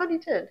 I thought he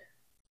did.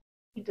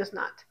 He does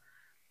not.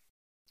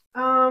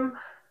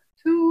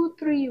 2,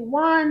 3.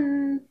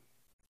 1,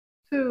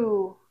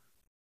 2,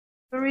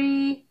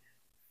 3,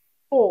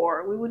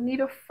 4. We would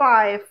need a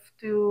 5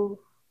 to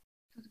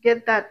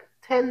get that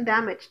 10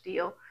 damage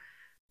deal.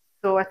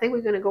 So I think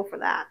we're going to go for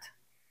that.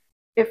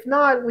 If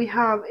not, we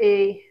have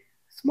a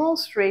small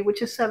stray,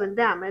 which is 7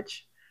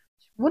 damage.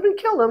 Wouldn't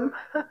kill him,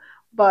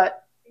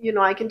 but you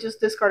know, I can just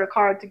discard a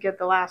card to get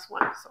the last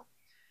one. So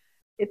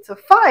it's a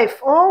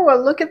 5. Oh,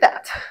 well, look at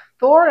that.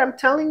 Thor, I'm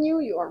telling you,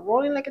 you are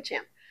rolling like a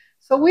champ.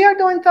 So we are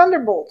doing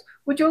Thunderbolt.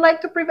 Would you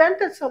like to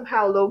prevent it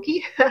somehow,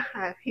 Loki?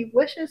 He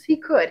wishes he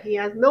could. He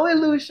has no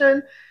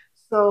illusion,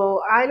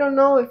 so I don't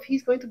know if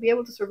he's going to be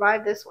able to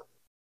survive this one.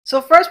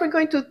 So first we're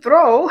going to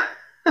throw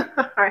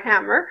our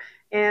hammer,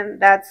 and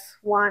that's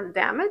 1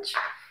 damage.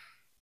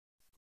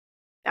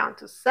 Down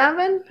to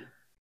 7.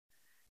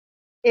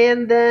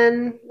 And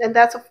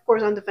that's of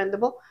course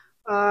undefendable.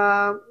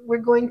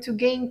 We're going to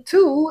gain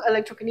 2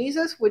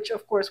 electrokinesis, which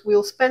of course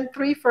we'll spend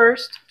 3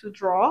 first to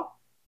draw.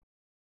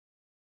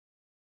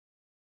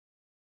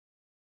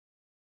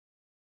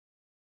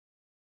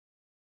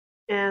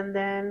 And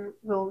then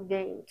we'll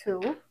gain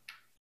 2.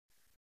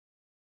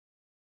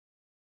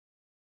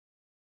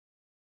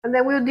 And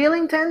then we're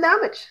dealing 10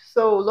 damage.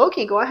 So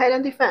Loki, go ahead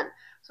and defend.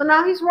 So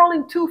now he's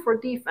rolling 2 for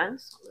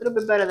defense, a little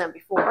bit better than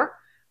before.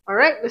 All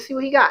right, let's see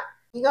what he got.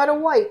 He got a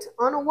white.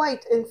 On a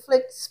white,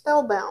 inflict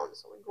spellbound.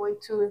 So we're going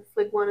to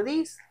inflict one of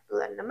these. Do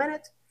that in a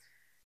minute.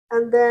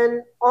 And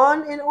then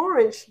on an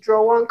orange,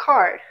 draw 1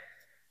 card.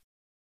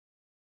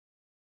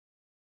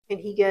 And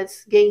he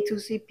gets gain 2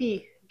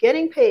 CP.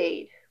 Getting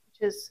paid,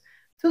 which is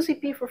 2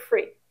 CP for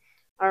free.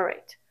 All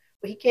right,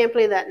 but he can't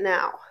play that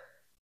now.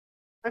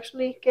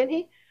 Actually, can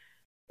he?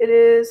 It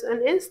is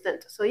an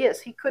instant, so yes,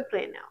 he could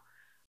play it now.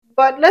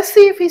 But let's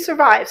see if he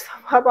survives.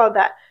 How about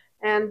that?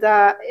 And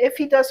if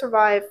he does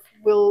survive,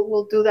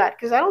 we'll do that,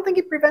 because I don't think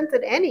he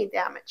prevented any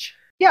damage.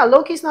 Yeah,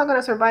 Loki's not going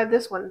to survive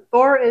this one.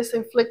 Thor is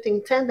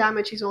inflicting 10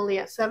 damage. He's only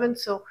at 7,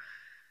 so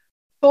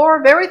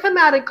Thor, very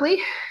thematically,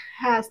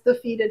 has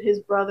defeated his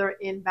brother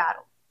in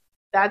battle.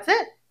 That's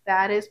it.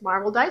 That is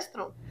Marvel Dice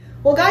Throne.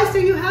 Well guys,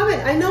 there you have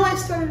it. I know I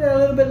started at a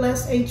little bit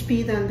less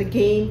HP than the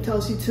game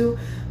tells you to,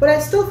 but I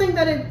still think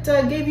that it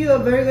gave you a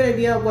very good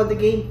idea of what the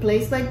game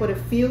plays like, what it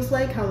feels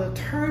like, how the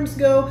turns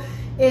go.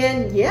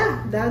 And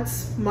yeah,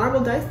 that's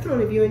Marvel Dice Throne.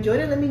 If you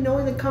enjoyed it, let me know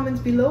in the comments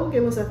below.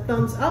 Give us a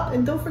thumbs up,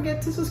 and don't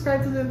forget to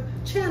subscribe to the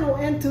channel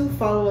and to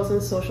follow us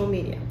on social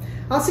media.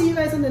 I'll see you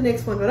guys on the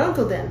next one, but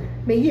until then,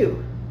 may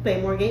you play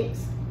more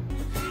games.